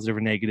positive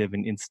or negative,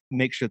 and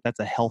make sure that's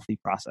a healthy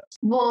process?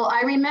 Well,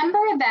 I remember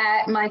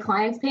that my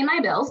clients pay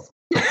my bills.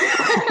 So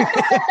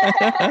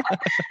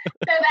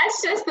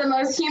that's just the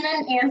most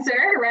human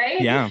answer,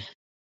 right? Yeah.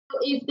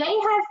 If they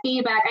have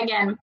feedback,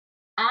 again,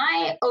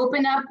 I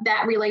open up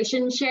that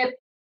relationship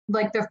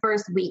like the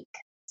first week.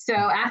 So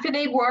after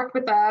they've worked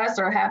with us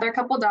or have their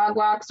couple dog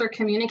walks or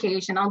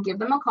communication, I'll give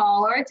them a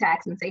call or a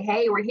text and say,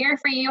 hey, we're here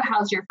for you.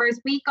 How's your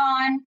first week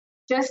on?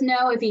 Just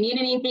know if you need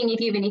anything, if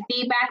you have any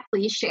feedback,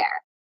 please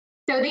share.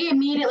 So they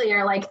immediately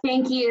are like,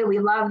 thank you. We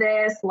love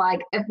this.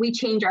 Like if we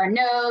change our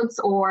notes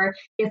or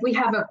if we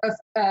have a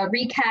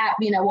recap,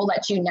 we'll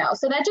let you know.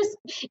 So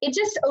it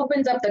just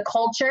opens up the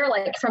culture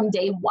like from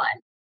day one.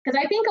 Because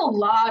I think a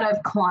lot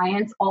of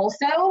clients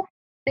also,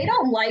 they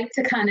don't like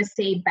to kind of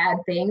say bad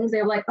things.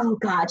 They're like, oh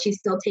God, she's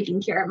still taking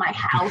care of my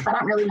house. I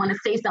don't really want to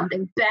say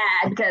something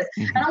bad because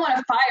I don't want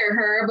to fire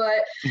her,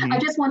 but I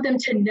just want them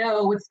to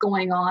know what's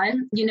going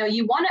on.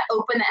 You want to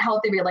open that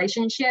healthy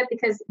relationship,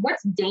 because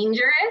what's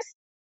dangerous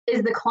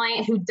is the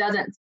client who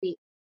doesn't speak,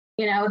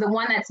 the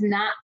one that's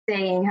not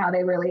saying how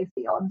they really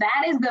feel.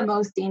 That is the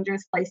most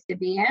dangerous place to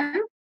be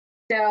in.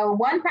 So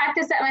one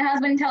practice that my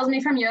husband tells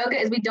me from yoga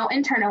is we don't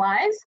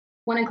internalize.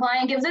 When a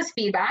client gives us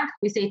feedback,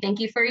 we say, thank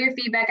you for your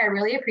feedback. I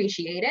really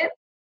appreciate it.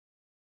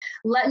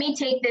 Let me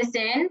take this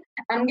in.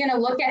 I'm going to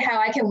look at how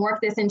I can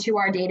work this into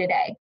our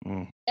day-to-day.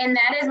 And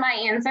that is my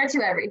answer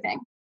to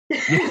everything.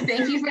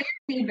 Thank you for your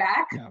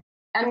feedback. Yeah.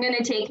 I'm going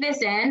to take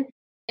this in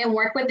and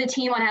work with the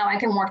team on how I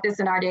can work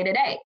this in our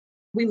day-to-day.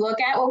 We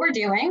look at what we're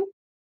doing.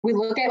 We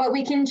look at what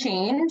we can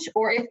change,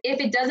 or if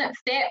it doesn't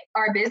fit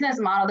our business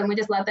model, then we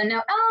just let them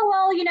know, oh,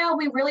 well,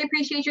 we really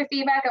appreciate your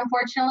feedback.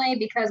 Unfortunately,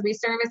 because we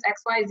service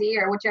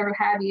XYZ or whichever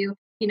have you,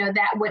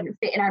 that wouldn't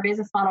fit in our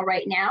business model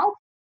right now.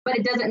 But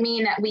it doesn't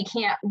mean that we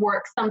can't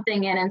work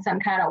something in some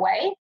kind of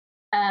way.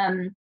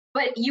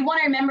 But you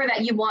want to remember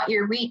that you want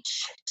your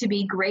reach to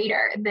be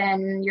greater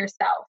than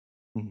yourself.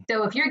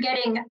 So if you're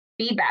getting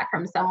feedback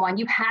from someone,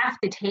 you have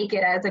to take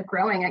it as a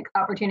growing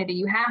opportunity.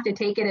 You have to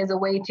take it as a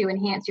way to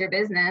enhance your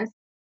business.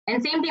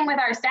 And same thing with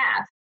our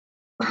staff.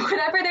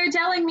 Whatever they're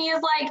telling me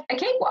is like a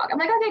cakewalk. I'm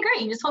like, okay,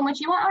 great. You just told me what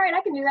you want. All right, I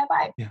can do that.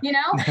 Bye. Yeah.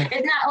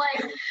 It's not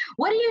like,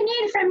 what do you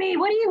need from me?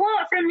 What do you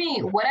want from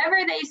me?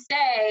 Whatever they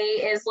say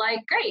is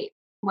like, great.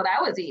 Well,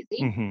 that was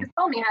easy. Just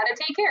told me how to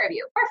take care of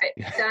you. Perfect.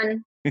 Yeah.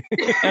 Done.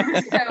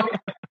 So,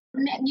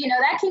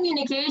 that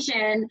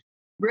communication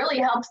really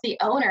helps the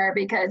owner,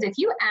 because if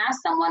you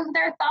ask someone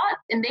their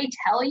thoughts and they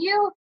tell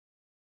you,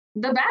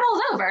 the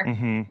battle's over.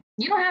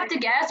 You don't have to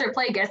guess or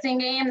play guessing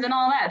games and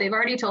all that. They've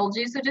already told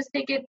you. So just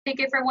take it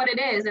for what it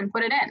is and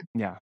put it in.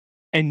 Yeah.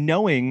 And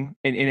knowing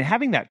and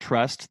having that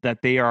trust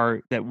that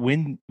that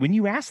when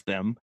you ask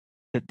them,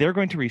 that they're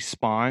going to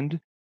respond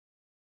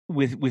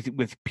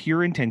with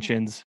pure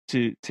intentions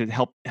to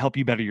help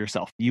you better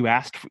yourself. You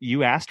asked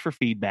for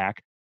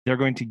feedback. They're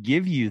going to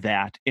give you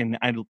that. And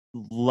I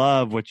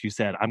love what you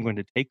said. I'm going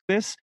to take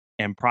this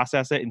and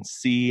process it and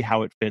see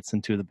how it fits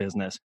into the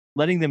business.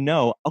 Letting them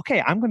know,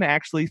 okay, I'm going to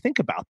actually think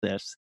about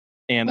this.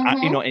 And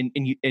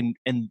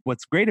and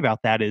what's great about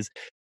that is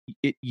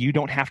you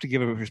don't have to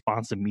give a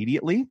response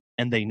immediately,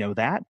 and they know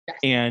that. Yes.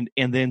 And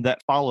then that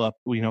follow up,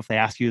 if they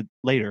ask you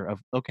later of,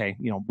 okay,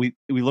 we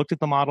looked at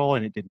the model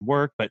and it didn't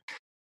work, but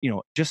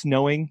just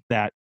knowing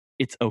that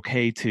it's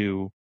okay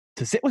to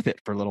sit with it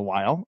for a little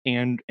while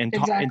and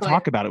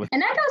talk about it.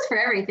 And that goes for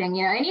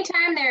everything.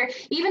 Anytime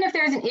even if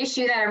there's an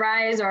issue that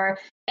arises or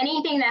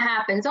anything that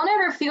happens, don't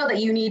ever feel that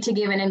you need to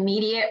give an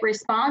immediate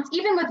response.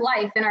 Even with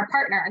life and our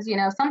partners,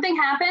 something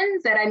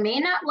happens that I may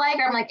not like,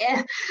 or I'm like,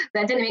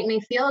 that didn't make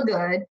me feel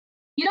good.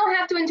 You don't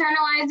have to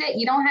internalize it.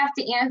 You don't have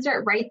to answer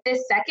it right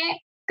this second.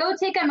 Go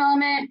take a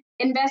moment,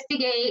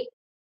 investigate,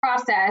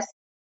 process,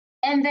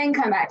 and then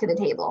come back to the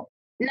table.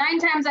 9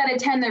 times out of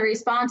 10, the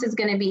response is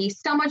going to be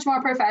so much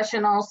more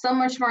professional, so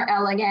much more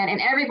elegant,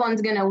 and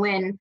everyone's going to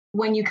win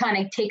when you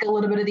kind of take a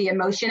little bit of the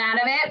emotion out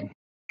of it.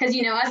 Because,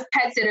 us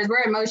pet sitters,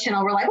 we're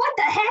emotional. We're like, what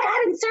the heck?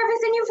 I've been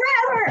servicing you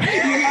forever.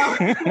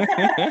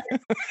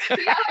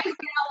 We always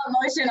get all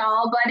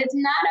emotional, but it's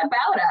not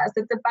about us.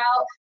 It's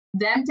about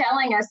them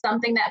telling us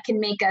something that can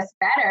make us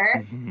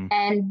better. Mm-hmm.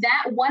 And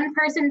that one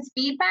person's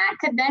feedback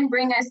could then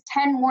bring us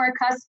 10 more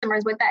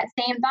customers with that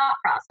same thought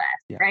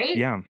process, right?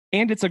 Yeah.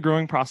 And it's a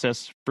growing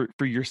process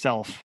for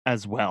yourself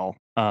as well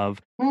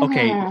of,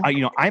 okay,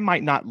 I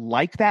might not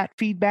like that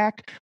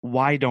feedback.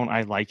 Why don't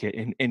I like it?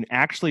 And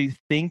actually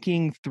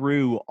thinking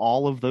through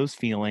all of those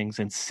feelings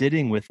and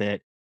sitting with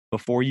it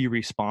before you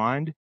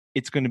respond,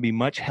 it's going to be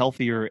much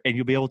healthier, and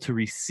you'll be able to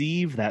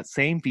receive that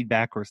same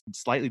feedback or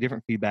slightly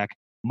different feedback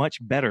much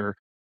better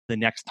the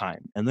next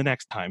time and the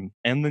next time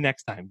and the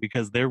next time,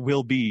 because there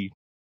will be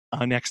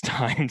a next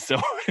time. So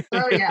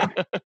oh yeah,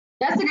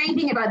 that's the great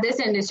thing about this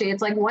industry.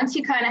 It's like once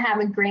you kind of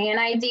have a grand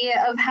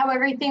idea of how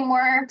everything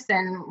works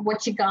and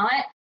what you got,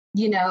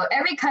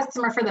 every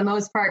customer for the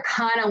most part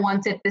kind of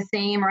wants it the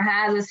same or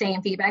has the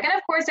same feedback. And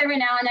of course, every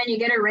now and then you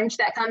get a wrench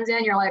that comes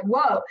in, you're like,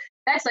 whoa,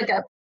 that's like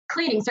a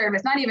cleaning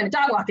service, not even a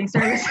dog walking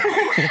service.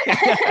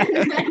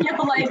 And then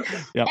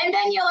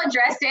you'll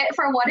address it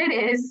for what it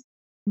is.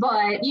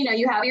 But,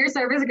 you have your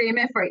service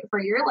agreement for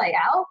your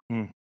layout.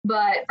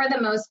 But for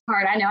the most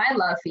part, I know I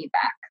love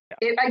feedback.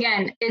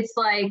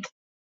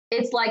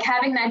 It's like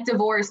having that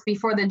divorce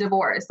before the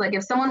divorce. Like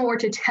if someone were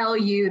to tell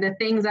you the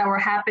things that were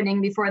happening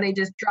before they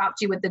just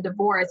dropped you with the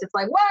divorce, it's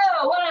like,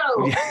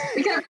 whoa,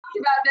 we could have talked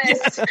about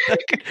this.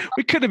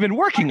 We could have been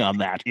working on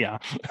that. Yeah,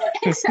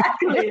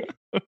 exactly.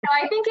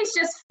 I think it's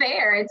just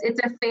fair. It's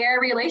a fair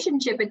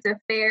relationship. It's a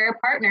fair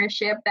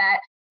partnership that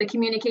the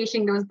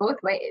communication goes both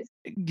ways.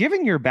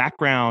 Given your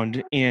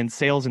background in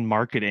sales and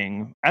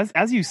marketing,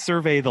 as you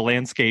survey the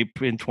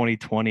landscape in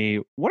 2020,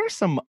 what are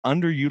some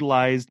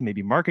underutilized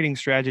maybe marketing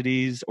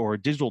strategies or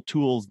digital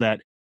tools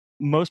that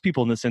most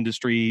people in this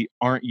industry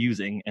aren't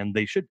using and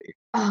they should be?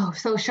 Oh,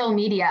 social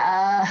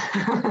media.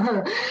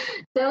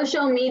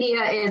 Social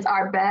media is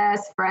our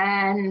best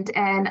friend.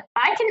 And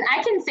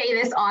I can say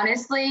this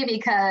honestly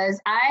because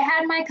I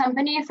had my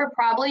company for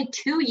probably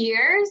 2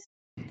 years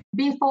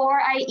before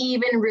I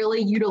even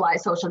really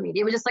utilized social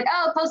media. It was just like,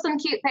 post some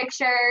cute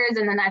pictures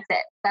and then that's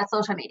it. That's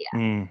social media.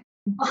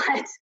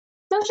 But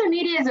social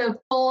media is a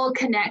full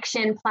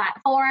connection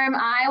platform.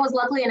 I was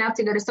lucky enough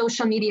to go to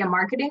Social Media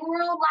Marketing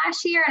World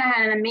last year and I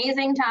had an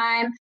amazing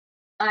time.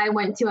 I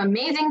went to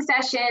amazing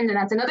sessions, and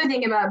that's another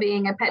thing about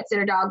being a pet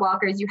sitter dog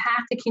walker is you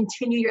have to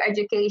continue your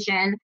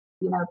education,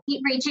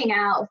 keep reaching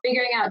out,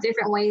 figuring out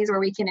different ways where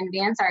we can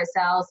advance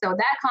ourselves. So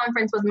that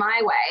conference was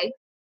my way.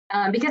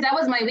 Because that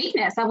was my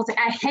weakness. I was like,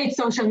 I hate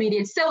social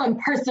media. It's so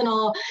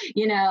impersonal.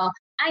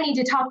 I need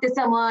to talk to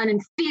someone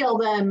and feel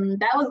them.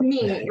 That was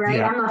me, right?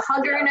 Yeah. I'm a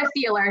hugger and a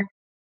feeler.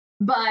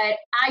 But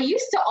I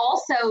used to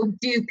also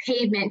do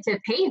pavement to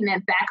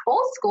pavement back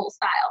old school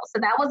style.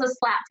 So that was a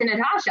slap to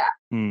Natasha.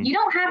 You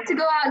don't have to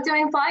go out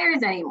doing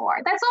flyers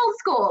anymore. That's old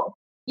school.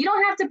 You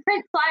don't have to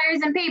print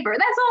flyers and paper.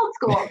 That's old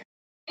school.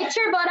 Get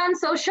your butt on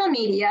social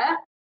media,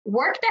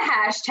 work the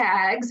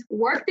hashtags,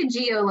 work the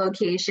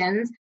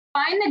geolocations,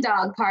 find the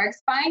dog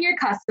parks, find your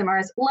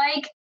customers,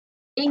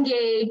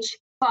 engage,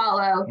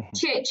 follow,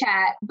 chit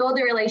chat, build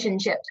a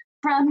relationship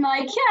from my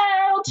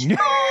couch.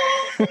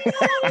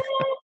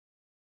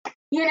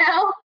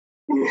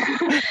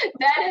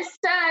 That is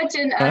such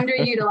an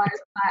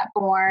underutilized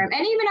platform.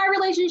 And even our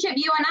relationship,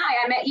 you and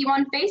I met you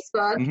on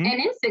Facebook and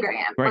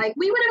Instagram. Right. Like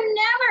we would have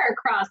never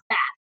crossed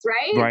paths,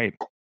 right? Right.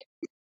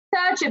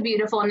 Such a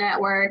beautiful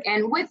network.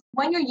 And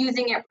when you're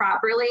using it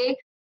properly,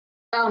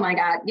 oh my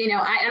God,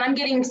 I'm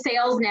getting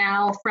sales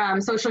now from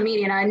social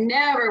media and I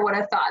never would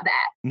have thought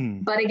that.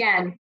 But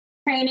again,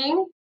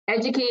 training,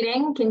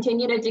 educating,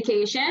 continued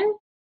education.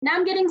 Now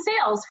I'm getting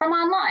sales from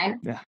online.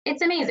 Yeah.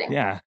 It's amazing.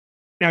 Yeah.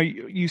 Now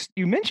you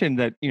mentioned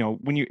that,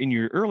 when you in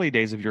your early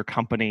days of your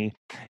company,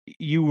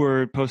 you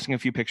were posting a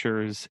few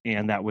pictures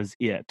and that was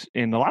it.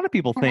 And a lot of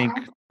people think,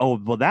 oh,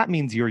 well, that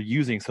means you're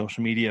using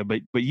social media,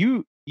 but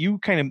you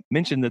kind of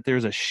mentioned that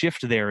there's a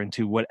shift there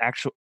into what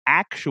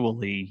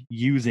actually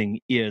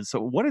using is. So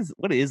what is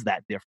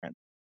that difference?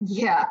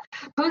 Yeah.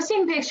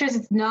 Posting pictures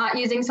is not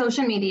using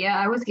social media.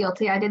 I was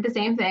guilty. I did the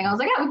same thing. I was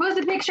like, we post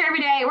a picture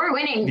every day. We're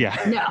winning. Yeah.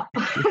 No.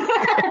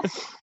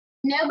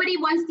 Nobody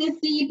wants to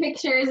see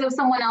pictures of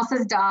someone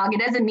else's dog. It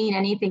doesn't mean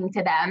anything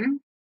to them.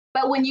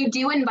 But when you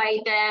do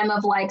invite them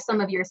of like some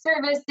of your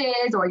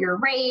services or your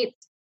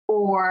rates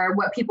or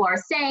what people are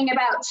saying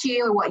about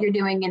you or what you're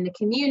doing in the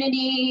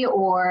community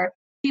or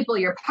people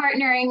you're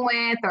partnering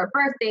with or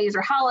birthdays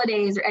or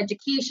holidays or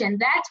education,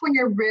 that's when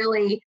you're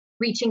really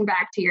reaching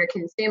back to your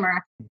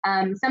consumer.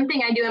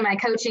 Something I do in my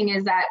coaching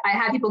is that I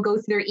have people go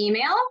through their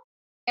email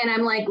and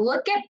I'm like, find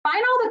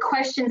all the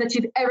questions that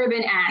you've ever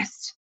been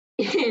asked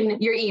in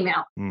your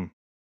email.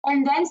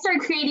 And then start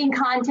creating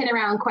content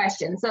around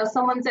questions. So if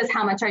someone says,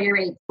 how much are your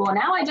rates? Well,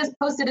 now I just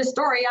posted a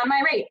story on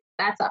my rate.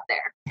 That's up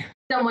there.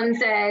 Someone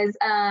says,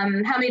 how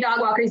many dog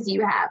walkers do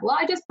you have? Well,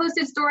 I just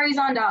posted stories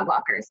on dog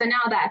walkers. So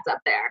now that's up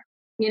there.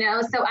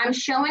 So I'm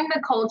showing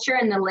the culture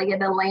and the lay of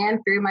the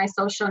land through my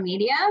social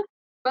media.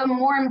 But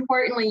more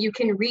importantly, you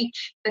can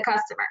reach the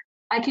customer.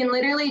 I can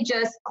literally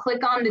just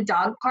click on the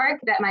dog park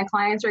that my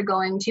clients are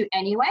going to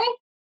anyway.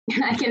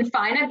 And I can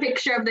find a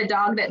picture of the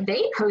dog that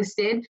they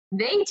posted,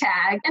 they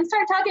tagged, and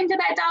start talking to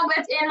that dog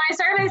that's in my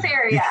service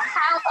area.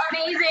 How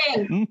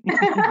amazing.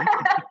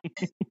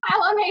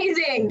 How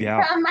amazing.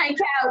 Yeah. From my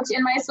couch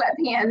in my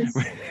sweatpants.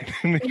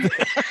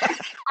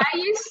 I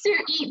used to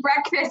eat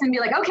breakfast and be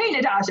like, okay,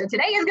 Natasha,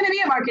 today is going to be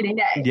a marketing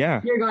day.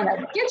 Yeah. You're going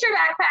to get your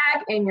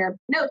backpack and your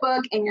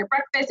notebook and your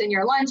breakfast and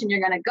your lunch, and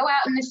you're going to go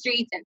out in the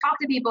streets and talk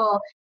to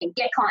people and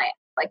get clients.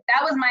 Like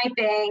that was my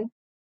thing.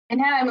 And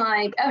now I'm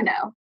like, oh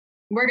no.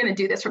 We're going to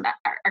do this from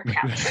our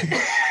couch. So,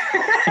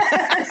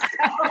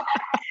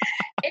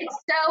 it's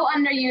so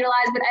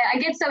underutilized, but I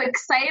get so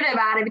excited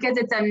about it because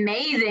it's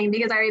amazing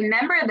because I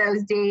remember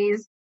those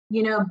days,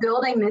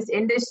 building this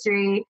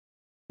industry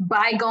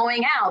by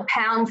going out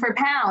pound for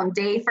pound,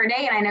 day for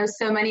day. And I know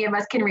so many of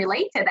us can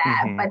relate to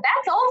that, but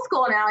that's old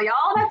school now,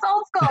 y'all. That's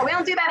old school. We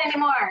don't do that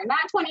anymore.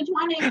 Not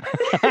 2020.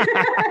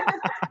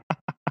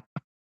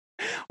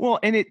 Well,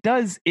 and it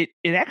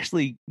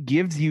actually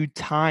gives you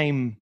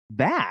time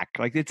back.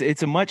 Like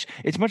it's much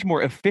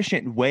more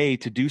efficient way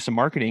to do some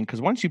marketing, because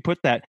once you put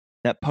that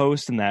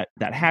post and that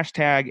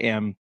hashtag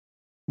and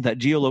that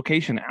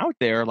geolocation out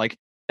there, like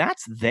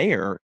that's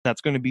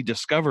going to be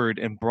discovered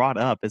and brought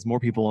up as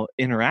more people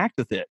interact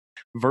with it,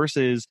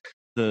 versus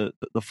the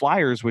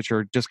flyers, which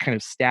are just kind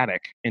of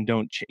static and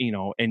don't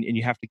and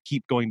you have to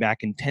keep going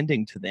back and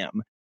tending to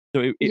them.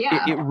 So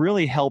it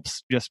really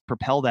helps just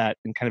propel that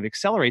and kind of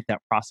accelerate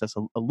that process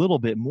a little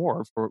bit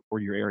more for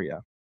your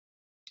area.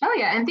 Oh,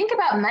 yeah. And think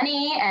about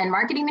money and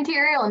marketing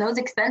material and those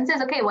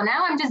expenses. Okay, well,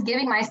 now I'm just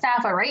giving my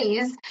staff a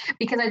raise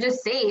because I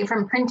just saved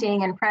from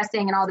printing and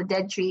pressing and all the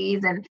dead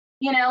trees. And,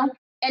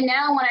 and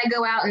now when I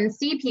go out and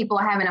see people,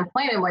 have an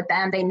appointment with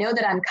them, they know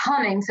that I'm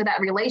coming. So that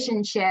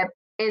relationship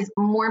is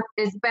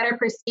better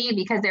perceived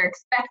because they're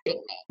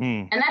expecting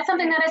me. And that's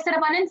something that I set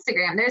up on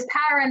Instagram. There's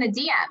power in the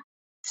DM.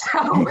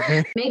 So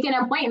make an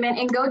appointment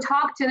and go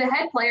talk to the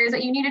head players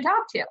that you need to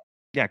talk to.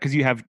 Yeah, because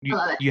you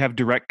have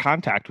direct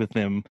contact with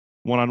them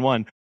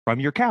one-on-one from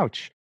your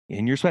couch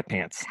in your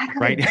sweatpants,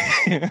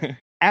 right?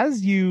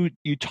 As you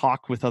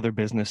talk with other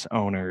business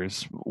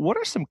owners, what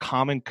are some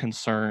common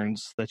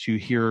concerns that you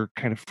hear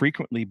kind of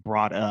frequently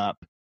brought up,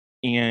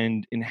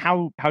 and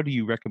how do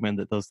you recommend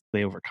that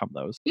they overcome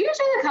those?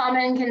 Usually the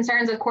common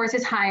concerns, of course,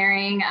 is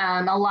hiring.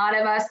 A lot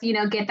of us,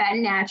 get that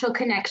natural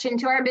connection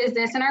to our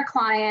business and our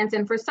clients,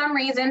 and for some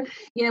reason,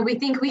 we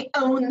think we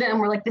own them.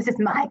 We're like, this is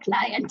my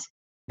client.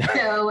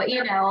 So,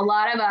 a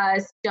lot of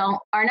us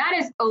are not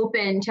as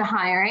open to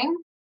hiring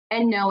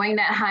and knowing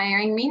that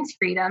hiring means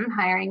freedom.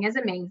 Hiring is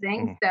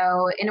amazing.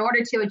 So in order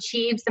to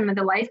achieve some of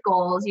the life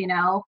goals, you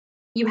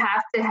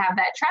have to have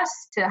that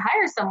trust to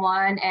hire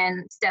someone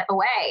and step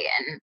away.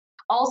 And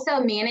also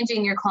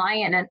managing your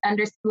client and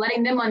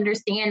letting them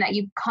understand that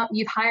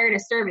you've hired a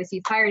service,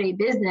 you've hired a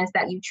business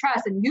that you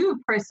trust and you've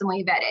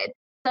personally vetted.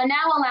 So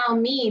now allow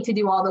me to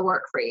do all the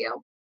work for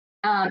you,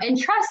 and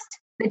trust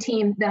the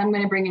team that I'm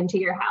going to bring into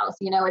your house.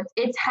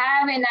 It's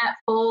having that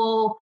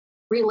full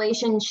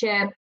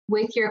relationship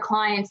with your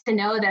clients to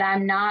know that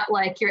I'm not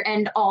like your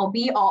end all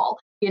be all.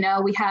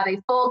 We have a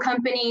full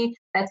company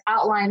that's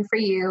outlined for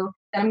you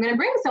that I'm going to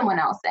bring someone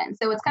else in.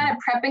 So it's kind of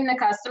prepping the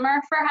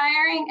customer for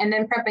hiring and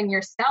then prepping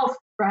yourself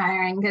for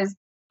hiring, because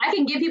I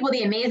can give people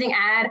the amazing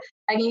ad.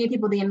 I can give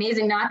people the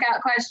amazing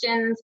knockout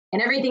questions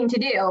and everything to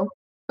do.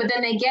 But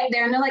then they get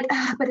there and they're like,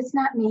 but it's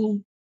not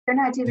me. They're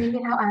not doing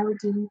it how I would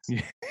do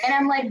it. And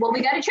I'm like, well,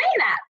 we got to train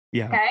that.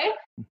 Yeah. Okay.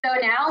 So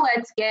now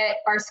let's get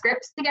our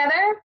scripts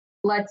together.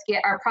 Let's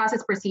get our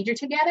process procedure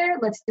together.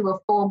 Let's do a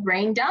full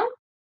brain dump,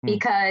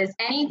 because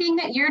anything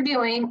that you're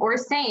doing or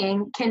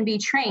saying can be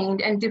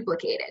trained and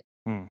duplicated.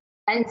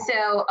 And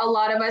so a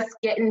lot of us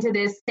get into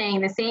this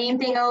saying the same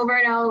thing over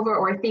and over,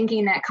 or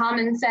thinking that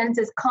common sense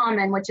is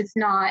common, which it's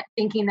not,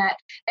 thinking that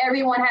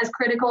everyone has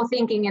critical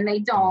thinking and they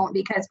don't,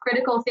 because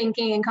critical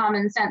thinking and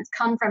common sense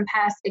come from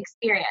past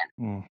experience.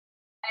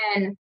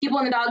 And people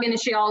in the dog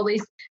industry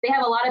they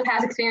have a lot of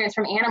past experience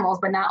from animals,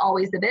 but not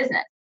always the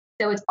business.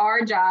 So it's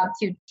our job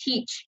to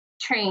teach,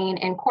 train,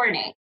 and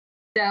coordinate.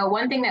 So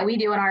one thing that we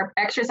do in our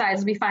exercise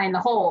is we find the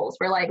holes.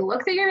 We're like,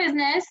 look through your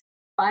business,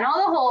 find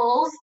all the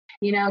holes,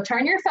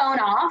 Turn your phone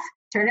off,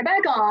 turn it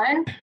back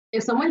on.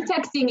 If someone's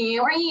texting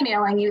you or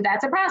emailing you,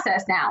 that's a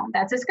process now.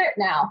 That's a script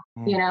now,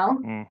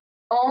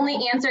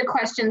 Only answer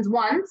questions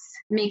once,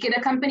 make it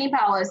a company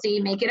policy,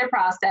 make it a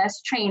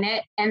process, train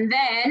it, and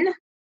then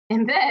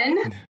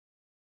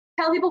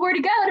tell people where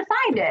to go to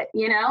find it,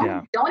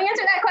 Yeah. Don't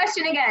answer that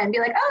question again. Be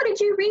like, oh, did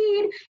you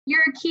read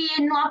your key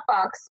and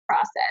lockbox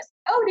process?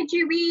 Oh, did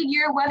you read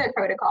your weather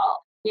protocol?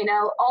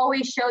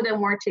 Always show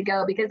them where to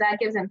go, because that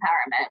gives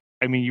empowerment.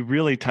 I mean, you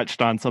really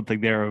touched on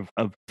something there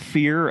of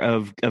fear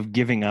of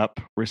giving up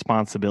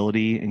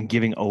responsibility and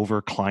giving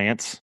over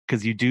clients,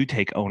 because you do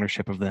take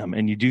ownership of them,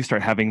 and you do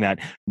start having that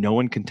no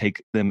one can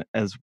take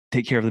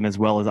care of them as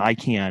well as I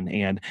can,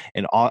 and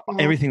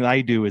everything that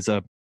I do is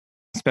a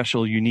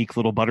special, unique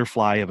little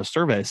butterfly of a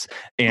service,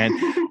 and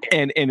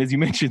and as you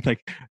mentioned,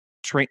 like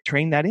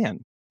train that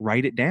in,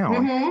 write it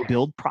down,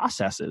 build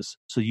processes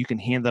so you can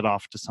hand that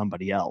off to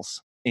somebody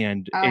else,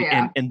 and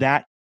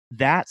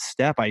that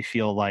step, I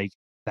feel like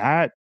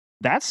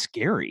that's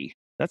scary.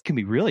 That can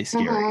be really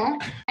scary.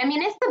 I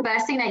mean, it's the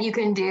best thing that you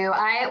can do.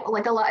 I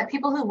like a lot of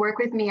people who work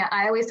with me.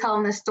 I always tell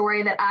them the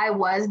story that I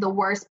was the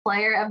worst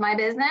player of my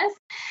business,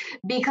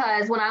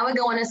 because when I would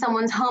go into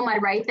someone's home,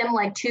 I'd write them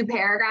like 2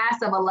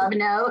 paragraphs of a love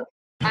note.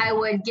 I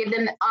would give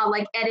them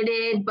like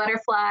edited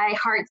butterfly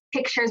hearts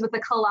pictures with a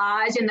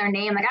collage in their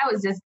name. Like I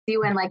was just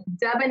doing like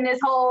dubbing this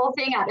whole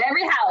thing out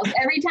every house,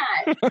 every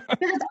time. Because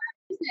it's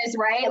our business,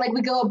 right? Like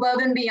we go above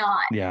and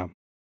beyond. Yeah.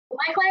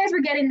 My clients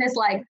were getting this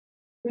like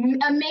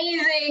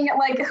amazing,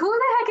 like who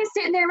the heck is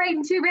sitting there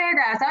writing 2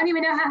 paragraphs? I don't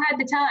even know how I had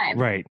the time.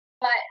 Right.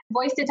 But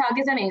voice to talk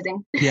is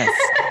amazing. Yes.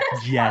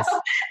 Yes. So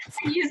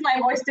I use my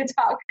voice to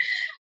talk.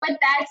 But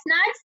that's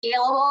not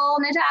scalable,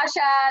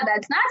 Natasha.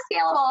 That's not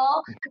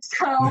scalable.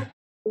 So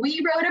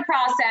we wrote a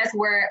process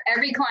where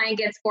every client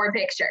gets 4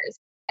 pictures.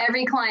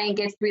 Every client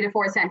gets 3 to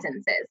 4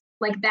 sentences.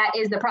 Like that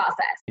is the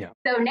process. Yeah.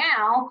 So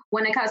now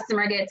when a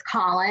customer gets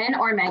Colin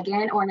or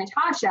Megan or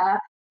Natasha,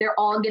 they're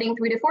all getting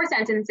 3 to 4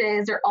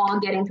 sentences. They're all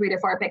getting 3 to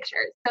 4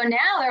 pictures. So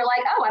now they're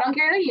like, oh, I don't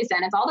care who you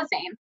send. It's all the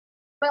same.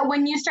 But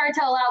when you start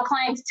to allow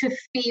clients to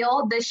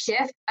feel the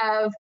shift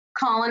of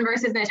Colin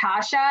versus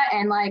Natasha,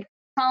 and like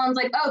Colin's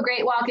like, oh,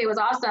 great walk, it was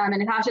awesome. And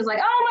Natasha's like,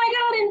 oh my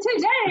God, and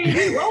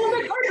today we rolled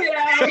the carpet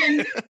out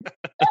and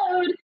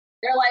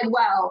they're like,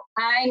 well,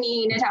 I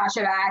need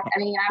Natasha back. I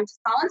mean,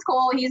 Colin's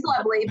cool, he's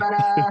lovely, but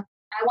I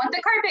want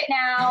the carpet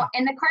now.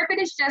 And the carpet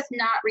is just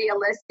not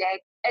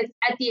realistic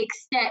at the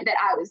extent that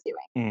I was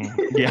doing.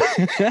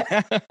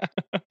 Yeah.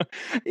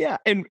 Yeah.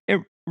 And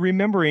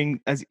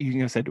remembering, as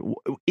you said,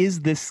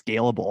 is this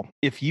scalable?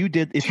 If you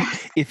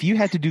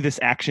had to do this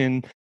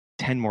action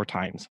 10 more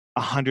times,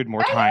 100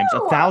 more times,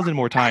 1,000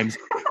 more times,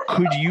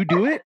 could you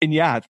do it? And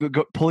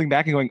pulling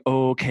back and going,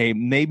 oh, okay,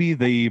 maybe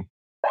the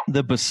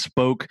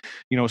bespoke,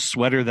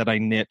 sweater that I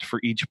knit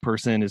for each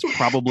person is I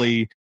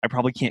probably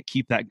can't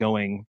keep that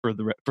going for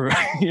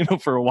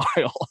for a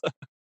while.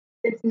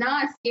 It's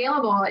not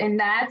scalable. And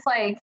that's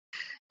like,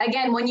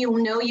 again, when you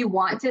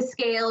want to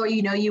scale, or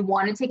you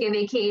want to take a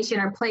vacation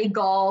or play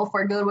golf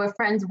or go to a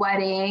friend's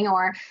wedding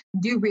or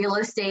do real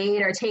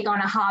estate or take on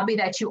a hobby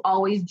that you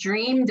always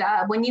dreamed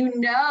of, when you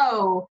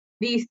know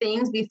these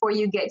things before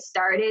you get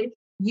started,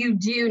 you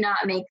do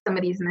not make some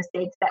of these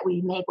mistakes that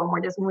we make when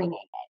we're just winging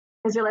it.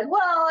 Because you're like,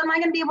 well, am I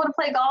going to be able to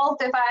play golf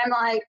if I'm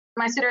like,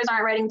 my sitters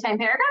aren't writing 10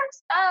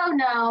 paragraphs? Oh,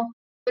 no.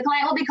 The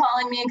client will be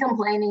calling me and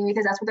complaining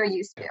because that's what they're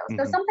used to.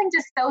 So something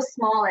just so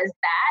small as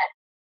that,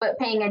 but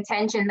paying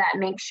attention that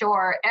makes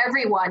sure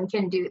everyone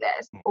can do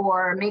this,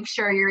 or make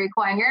sure you're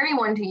requiring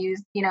everyone to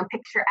use,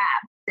 picture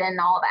apps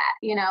and all that,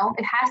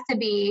 it has to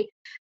be,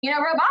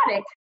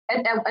 robotic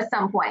at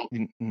some point.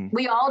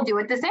 We all do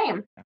it the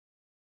same.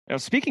 Now,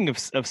 speaking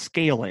of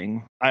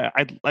scaling,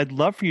 I'd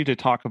love for you to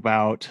talk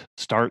about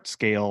Start,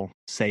 Scale,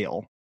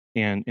 Sale,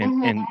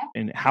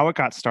 and how it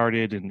got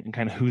started and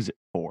kind of who's it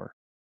for.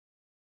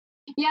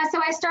 Yeah,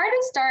 so I started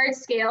Start,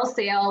 Scale,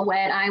 Sale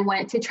when I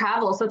went to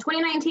travel. So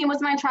 2019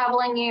 was my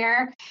traveling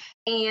year,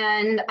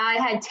 and I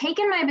had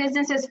taken my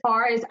business as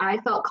far as I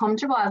felt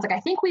comfortable. I was like,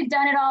 I think we've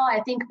done it all.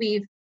 I think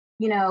we've,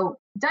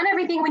 done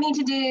everything we need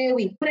to do.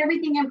 We've put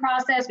everything in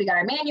process. We got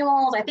our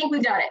manuals. I think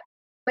we've done it.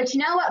 But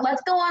you know what?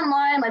 Let's go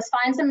online. Let's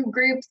find some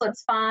groups.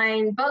 Let's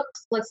find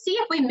books. Let's see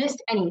if we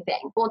missed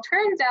anything. Well, it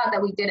turns out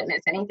that we didn't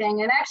miss anything.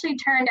 It actually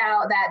turned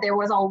out that there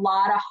was a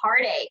lot of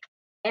heartache,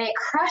 and it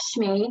crushed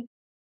me.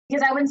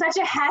 Because I was in such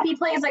a happy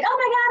place, like, oh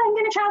my God, I'm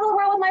going to travel the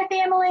world with my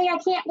family. I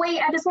can't wait.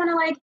 I just want to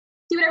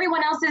do what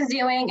everyone else is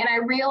doing. And I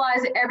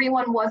realized that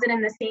everyone wasn't in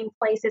the same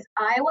place as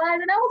I was.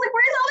 And I was like,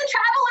 where's all the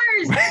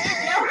travelers?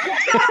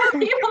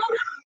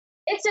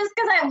 It's just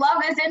because I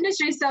love this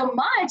industry so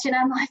much. And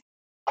I'm like,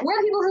 where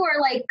are the people who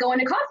are going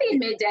to coffee in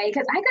midday?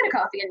 Because I go to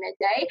coffee in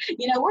midday.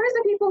 Where's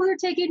the people who are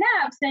taking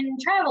naps and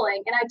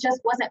traveling? And I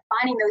just wasn't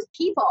finding those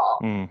people.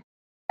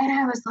 And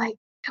I was like,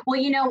 well,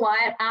 you know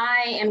what?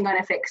 I am going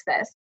to fix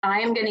this. I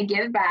am going to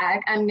give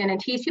back. I'm going to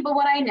teach people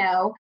what I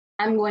know.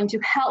 I'm going to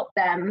help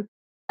them.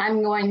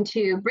 I'm going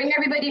to bring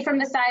everybody from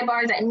the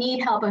sidebars that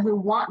need help and who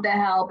want the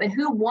help and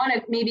who want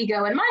to maybe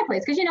go in my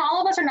place. Because,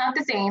 all of us are not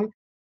the same.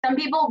 Some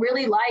people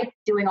really like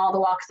doing all the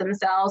walks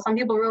themselves. Some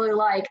people really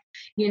like,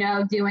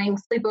 doing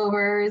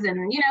sleepovers,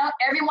 and,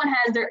 everyone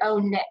has their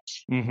own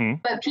niche. Mm-hmm.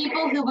 But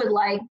people who would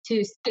like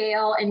to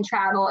scale and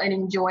travel and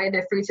enjoy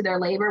the fruits of their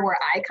labor where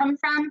I come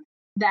from,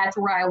 that's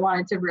where I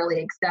wanted to really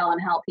excel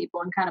and help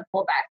people and kind of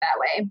pull back that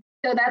way.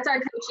 So that's our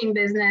coaching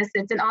business.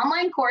 It's an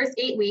online course,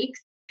 8 weeks,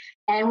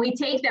 and we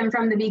take them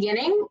from the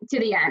beginning to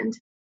the end.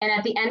 And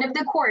at the end of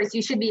the course,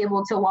 you should be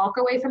able to walk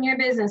away from your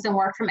business and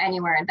work from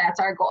anywhere. And that's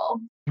our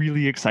goal.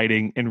 Really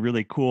exciting and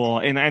really cool.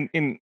 And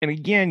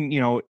again,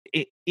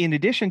 in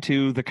addition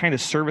to the kind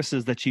of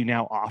services that you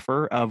now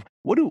offer of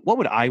what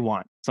would I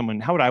want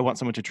how would I want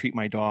someone to treat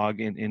my dog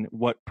and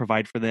what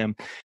provide for them?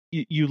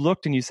 You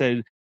looked and you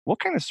said, what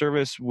kind of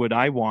service would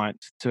I want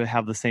to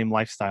have the same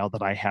lifestyle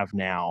that I have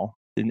now?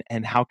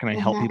 And how can I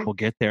help people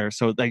get there?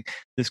 So like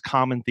this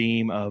common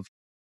theme of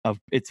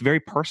it's very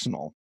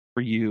personal for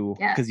you,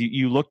 because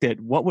you looked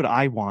at what would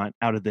I want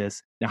out of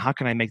this? Now, how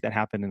can I make that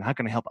happen? And how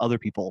can I help other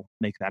people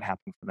make that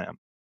happen for them?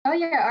 Oh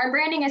yeah. Our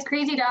branding is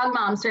Crazy Dog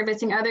Mom,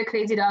 servicing other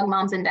crazy dog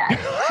moms and dads.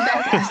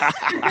 That's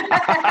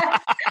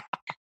us.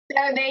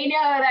 So they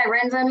know that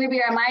Renzo and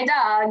Ruby are my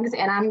dogs,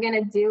 and I'm going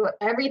to do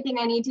everything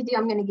I need to do.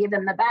 I'm going to give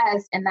them the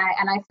best. And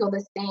I feel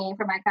the same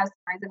for my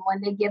customers. And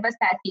when they give us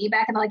that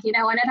feedback and like,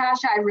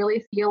 Natasha, I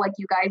really feel like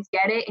you guys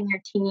get it and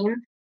your team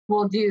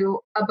will do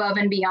above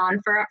and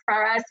beyond for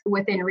us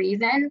within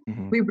reason.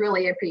 Mm-hmm. We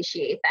really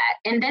appreciate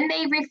that. And then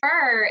they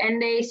refer and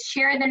they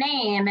share the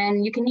name,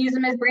 and you can use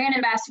them as brand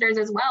ambassadors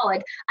as well.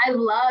 Like, I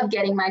love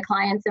getting my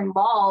clients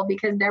involved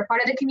because they're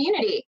part of the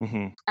community.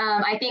 Mm-hmm.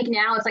 I think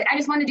now it's like, I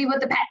just want to do with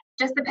the pet,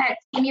 just the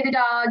pets, give me the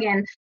dog.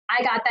 And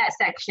I got that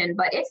section,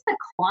 but it's the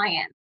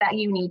clients that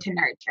you need to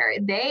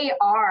nurture. They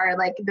are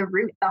like the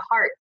root, the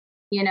heart,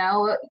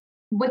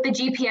 with the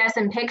GPS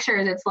and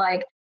pictures. It's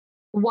like,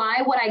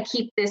 why would I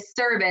keep this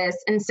service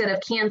instead of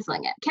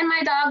canceling it? Can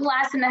my dog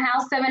last in the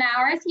house 7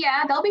 hours?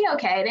 Yeah, they'll be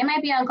okay. They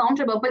might be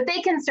uncomfortable, but they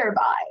can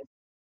survive,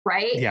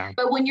 right? Yeah.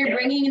 But when you're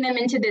bringing them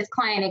into this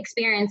client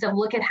experience of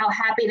look at how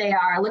happy they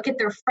are, look at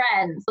their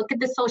friends, look at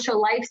the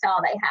social lifestyle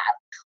they have,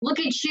 look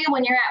at you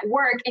when you're at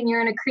work and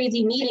you're in a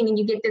crazy meeting and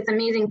you get this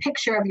amazing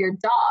picture of your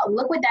dog.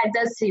 Look what that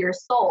does to your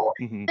soul.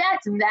 Mm-hmm.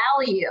 That's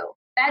value.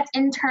 That's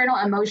internal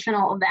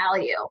emotional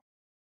value.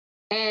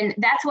 And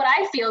that's what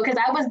I feel because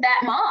I was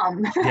that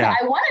mom. Yeah.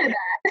 I wanted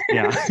that.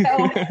 Yeah. So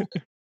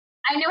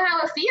I know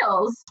how it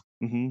feels.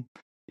 Mm-hmm.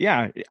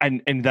 Yeah.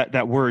 And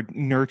that word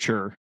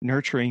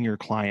nurturing your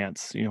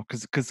clients,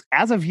 because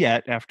as of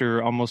yet,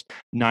 after almost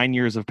 9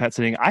 years of pet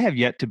sitting, I have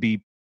yet to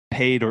be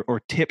paid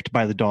or tipped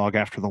by the dog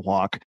after the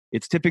walk.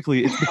 It's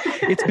typically,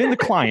 it's been the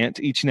client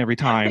each and every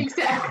time.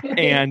 Exactly.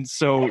 And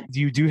so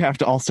you do have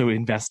to also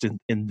invest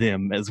in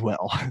them as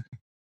well.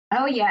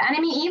 Oh, yeah. And I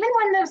mean, even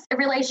when the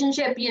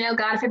relationship,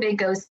 God forbid,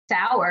 goes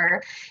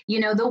sour,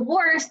 the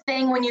worst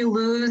thing when you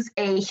lose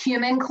a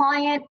human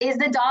client is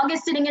the dog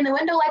is sitting in the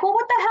window like, well,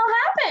 what the hell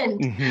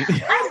happened? Mm-hmm.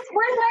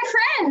 Where's my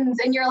friends?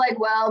 And you're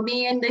like, well,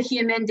 me and the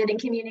human didn't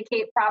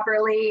communicate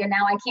properly, and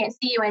now I can't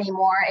see you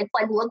anymore. It's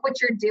like, look what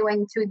you're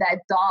doing to that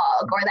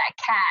dog or that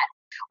cat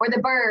or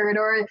the bird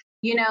or,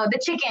 the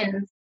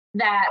chickens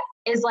that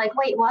is like,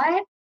 wait,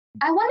 what?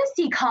 I want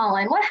to see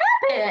Colin. What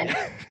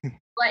happened?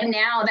 But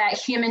now that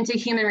human to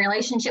human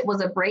relationship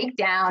was a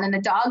breakdown and the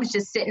dog's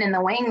just sitting in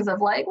the wings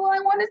of like, well, I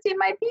want to see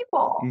my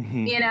people.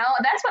 Mm-hmm.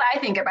 That's what I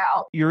think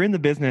about. You're in the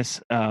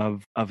business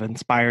of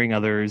inspiring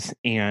others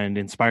and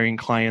inspiring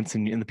clients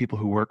and the people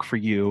who work for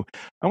you.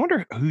 I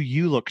wonder who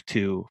you look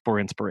to for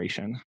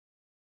inspiration.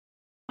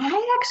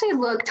 I actually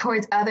look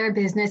towards other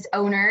business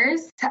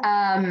owners.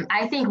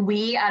 I think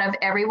out of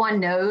everyone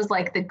knows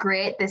like the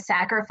grit, the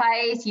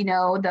sacrifice,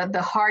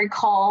 the hard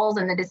calls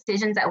and the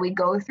decisions that we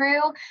go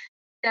through.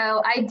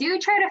 So I do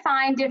try to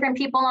find different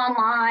people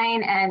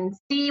online and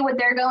see what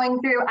they're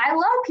going through. I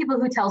love people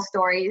who tell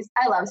stories.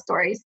 I love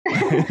stories.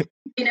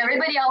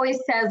 Everybody always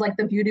says like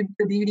the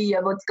beauty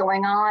of what's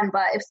going on.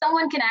 But if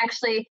someone can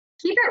actually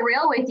keep it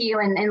real with you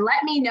and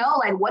let me know,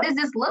 like, what does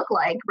this look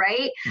like,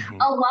 right?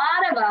 Mm-hmm. A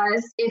lot of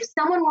us, if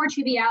someone were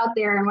to be out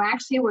there and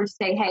actually were to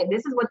say, hey,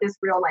 this is what this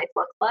real life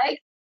looks like,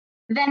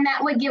 then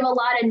that would give a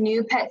lot of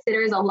new pet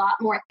sitters a lot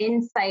more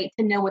insight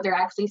to know what they're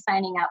actually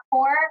signing up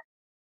for.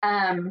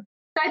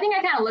 So I think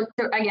I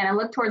kind of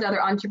look towards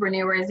other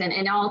entrepreneurs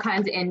in all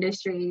kinds of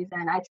industries,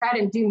 and I try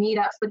to do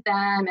meetups with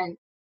them and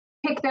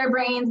pick their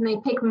brains and they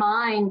pick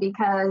mine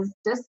because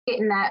just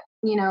getting that,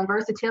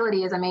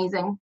 versatility is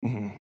amazing.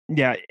 Mm-hmm.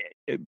 Yeah.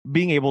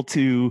 Being able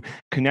to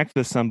connect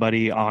with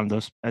somebody on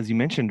those, as you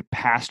mentioned,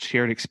 past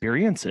shared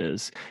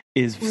experiences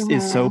is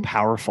so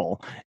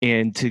powerful.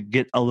 And to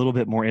get a little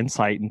bit more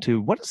insight into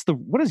what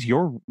does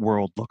your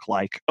world look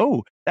like?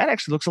 Oh, that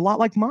actually looks a lot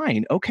like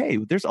mine. Okay.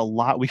 There's a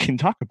lot we can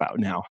talk about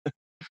now.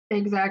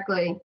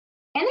 Exactly.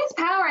 And it's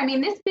power. I mean,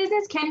 this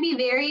business can be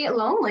very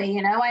lonely.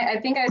 I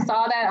think I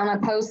saw that on a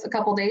post a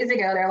couple days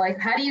ago. They're like,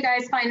 how do you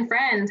guys find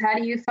friends? How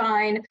do you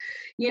find,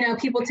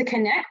 people to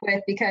connect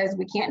with? Because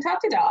we can't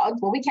talk to dogs.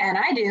 Well, we can.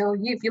 I do.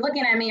 If you're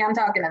looking at me, I'm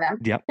talking to them.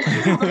 Yep.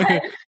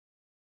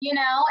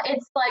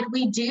 It's like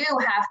we do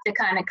have to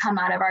kind of come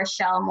out of our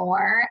shell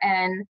more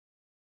and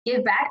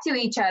give back to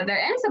each other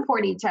and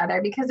support each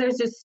other, because there's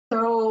just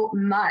so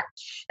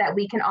much that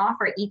we can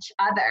offer each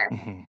other.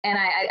 Mm-hmm. And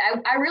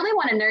I really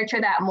want to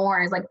nurture that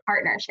more as like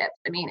partnerships.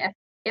 I mean,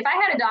 if I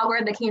had a dog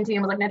word that came to me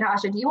and was like,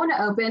 Natasha, do you want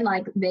to open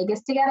like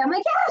Vegas together? I'm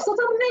like, yes,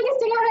 let's open Vegas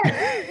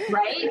together.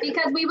 Right?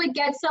 Because we would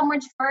get so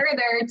much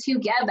further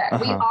together.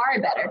 We are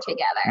better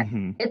together.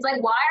 Mm-hmm. It's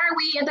like, why are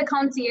we at the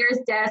concierge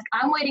desk?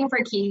 I'm waiting for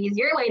keys.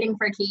 You're waiting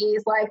for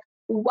keys. Like,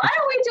 why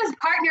don't we just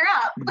partner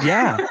up?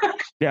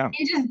 Yeah. And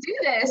just do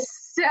this.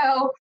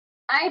 So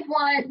I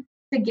want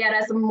to get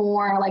us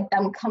more like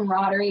them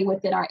camaraderie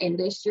within our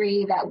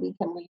industry that we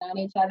can lean on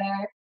each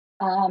other.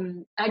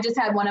 I just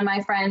had one of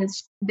my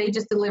friends, they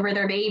just delivered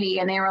their baby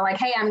and they were like,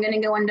 hey, I'm going to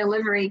go on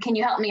delivery. Can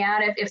you help me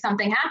out if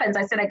something happens?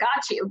 I said, I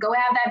got you. Go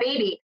have that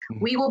baby.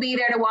 Mm-hmm. We will be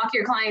there to walk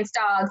your clients'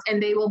 dogs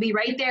and they will be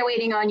right there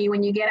waiting on you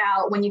when you get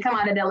out, when you come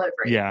out of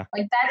delivery. Yeah.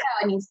 Like that's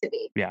how it needs to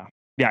be. Yeah.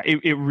 Yeah,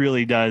 it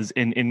really does.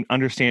 In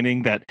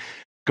understanding that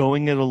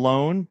going it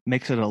alone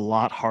makes it a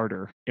lot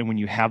harder. And when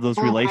you have those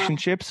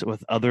relationships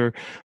with other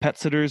pet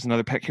sitters and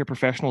other pet care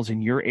professionals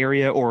in your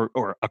area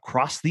or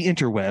across the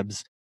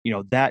interwebs,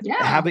 that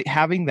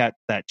having that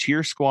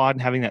cheer squad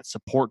and having that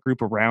support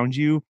group around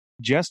you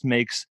just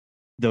makes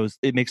those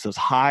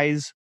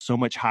highs so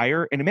much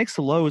higher, and it makes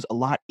the lows a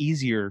lot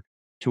easier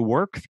to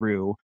work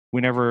through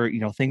whenever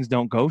things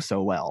don't go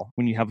so well.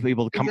 When you have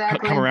people to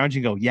come around you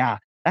and go, yeah,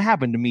 that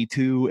happened to me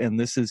too, and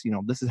this is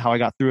how I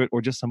got through it,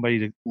 or just somebody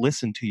to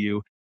listen to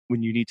you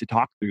when you need to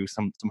talk through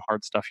some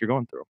hard stuff you're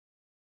going through.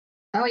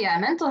 Oh yeah,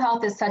 mental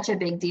health is such a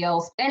big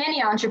deal. And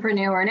any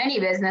entrepreneur and any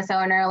business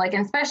owner, like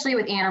especially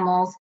with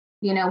animals,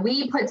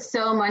 we put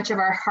so much of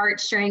our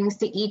heartstrings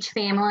to each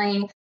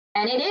family,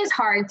 and it is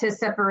hard to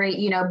separate,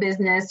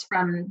 business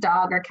from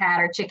dog or cat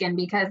or chicken,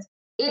 because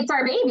it's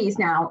our babies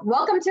now.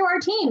 Welcome to our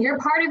team. You're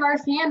part of our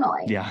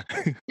family. Yeah.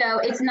 So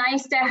it's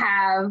nice to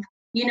have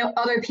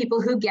other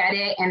people who get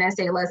it and they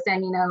say,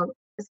 listen,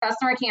 this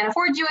customer can't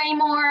afford you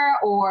anymore,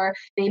 or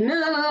they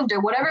moved, or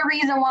whatever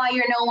reason why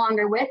you're no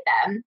longer with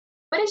them.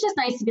 But it's just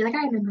nice to be like,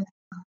 I remember that.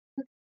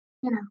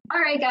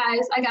 All right,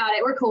 guys, I got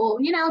it. We're cool.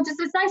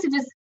 It's nice to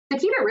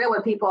keep it real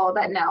with people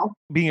that know.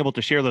 Being able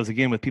to share those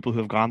again with people who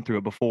have gone through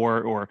it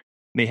before, or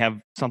may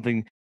have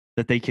something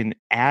that they can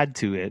add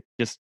to it.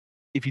 Just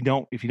if you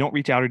don't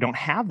reach out or don't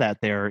have that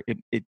there,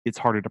 it's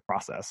harder to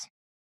process.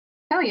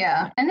 Oh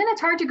yeah. And then it's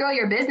hard to grow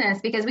your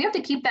business because we have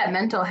to keep that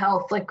mental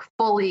health like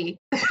fully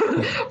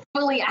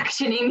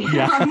actioning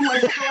on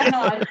what's going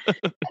on.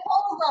 It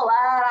pulls a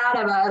lot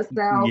out of us.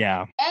 So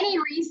any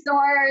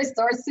resource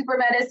or super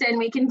medicine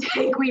we can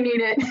take, we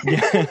need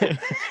it.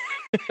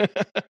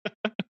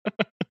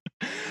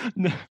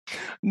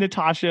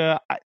 Natasha,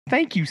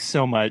 thank you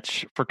so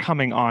much for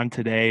coming on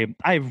today.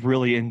 I've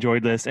really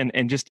enjoyed this,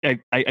 and just I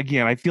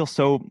feel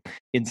so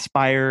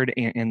inspired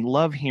and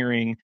love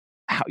hearing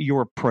how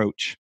your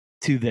approach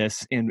to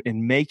this in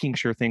making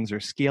sure things are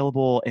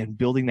scalable and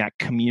building that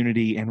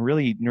community and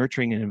really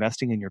nurturing and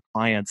investing in your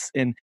clients.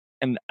 And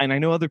I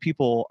know other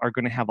people are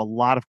going to have a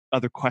lot of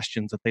other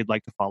questions that they'd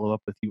like to follow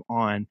up with you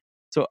on.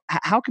 So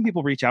how can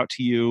people reach out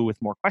to you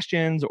with more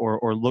questions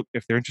or look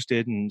if they're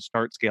interested in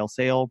Start Scale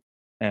Sale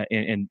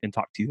and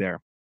talk to you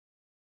there?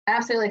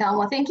 Absolutely, Colin.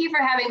 Well, thank you for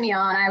having me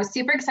on. I was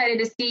super excited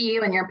to see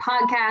you and your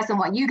podcast and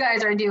what you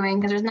guys are doing,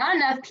 because there's not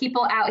enough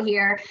people out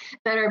here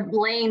that are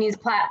laying these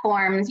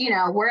platforms.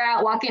 We're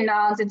out walking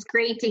dogs. It's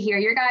great to hear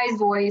your guys'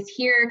 voice,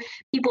 hear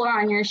people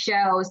are on your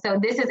show. So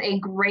this is a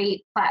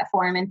great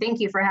platform, and thank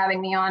you for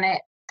having me on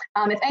it.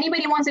 If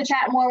anybody wants to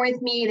chat more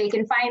with me, they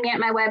can find me at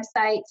my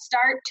website,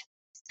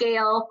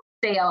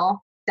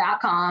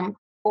 startscalesale.com,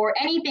 or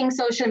anything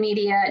social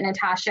media,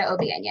 Natasha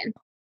Obianian.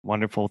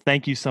 Wonderful.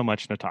 Thank you so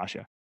much,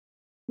 Natasha.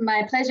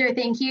 My pleasure.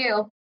 Thank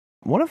you.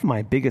 One of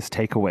my biggest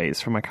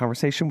takeaways from my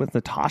conversation with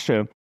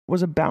Natasha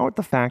was about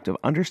the fact of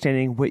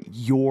understanding what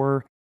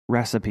your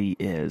recipe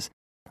is.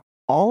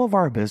 All of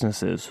our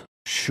businesses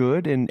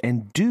should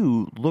and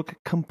do look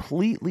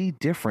completely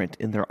different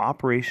in their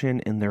operation,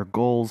 in their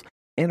goals,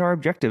 and our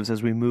objectives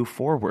as we move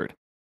forward.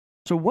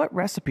 So what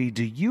recipe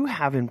do you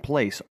have in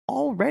place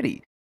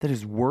already that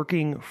is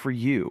working for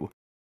you?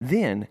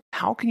 Then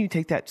how can you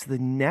take that to the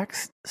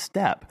next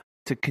step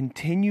to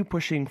continue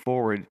pushing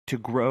forward, to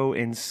grow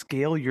and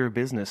scale your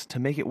business, to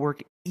make it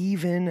work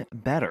even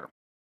better?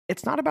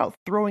 It's not about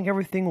throwing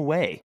everything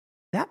away.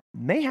 That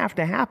may have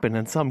to happen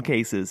in some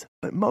cases,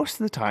 but most of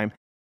the time,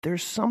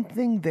 there's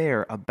something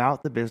there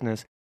about the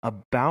business,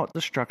 about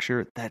the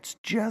structure that's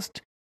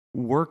just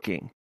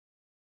working.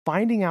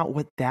 Finding out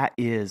what that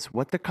is,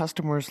 what the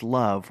customers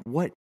love,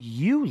 what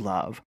you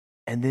love,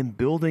 and then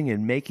building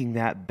and making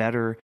that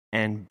better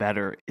and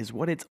better is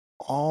what it's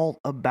all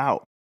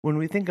about when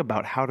we think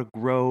about how to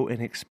grow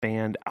and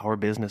expand our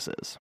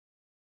businesses.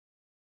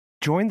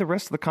 Join the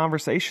rest of the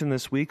conversation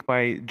this week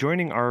by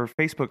joining our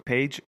Facebook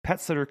page,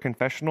 Pet Sitter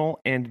Confessional,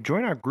 and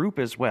join our group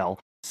as well,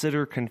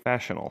 Sitter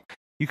Confessional.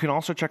 You can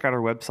also check out our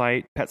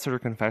website,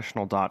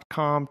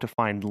 PetSitterConfessional.com, to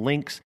find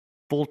links,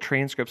 full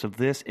transcripts of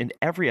this and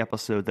every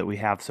episode that we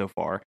have so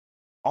far.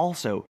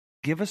 Also,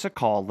 give us a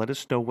call. Let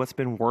us know what's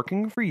been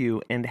working for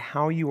you and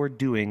how you are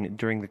doing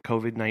during the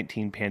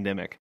COVID-19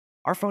 pandemic.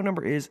 Our phone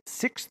number is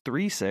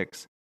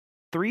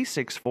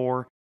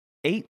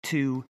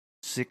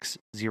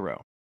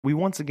 636-364-8260. We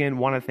once again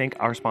want to thank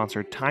our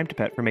sponsor, Time to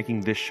Pet, for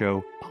making this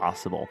show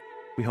possible.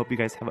 We hope you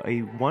guys have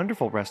a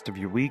wonderful rest of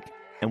your week,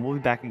 and we'll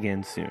be back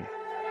again soon.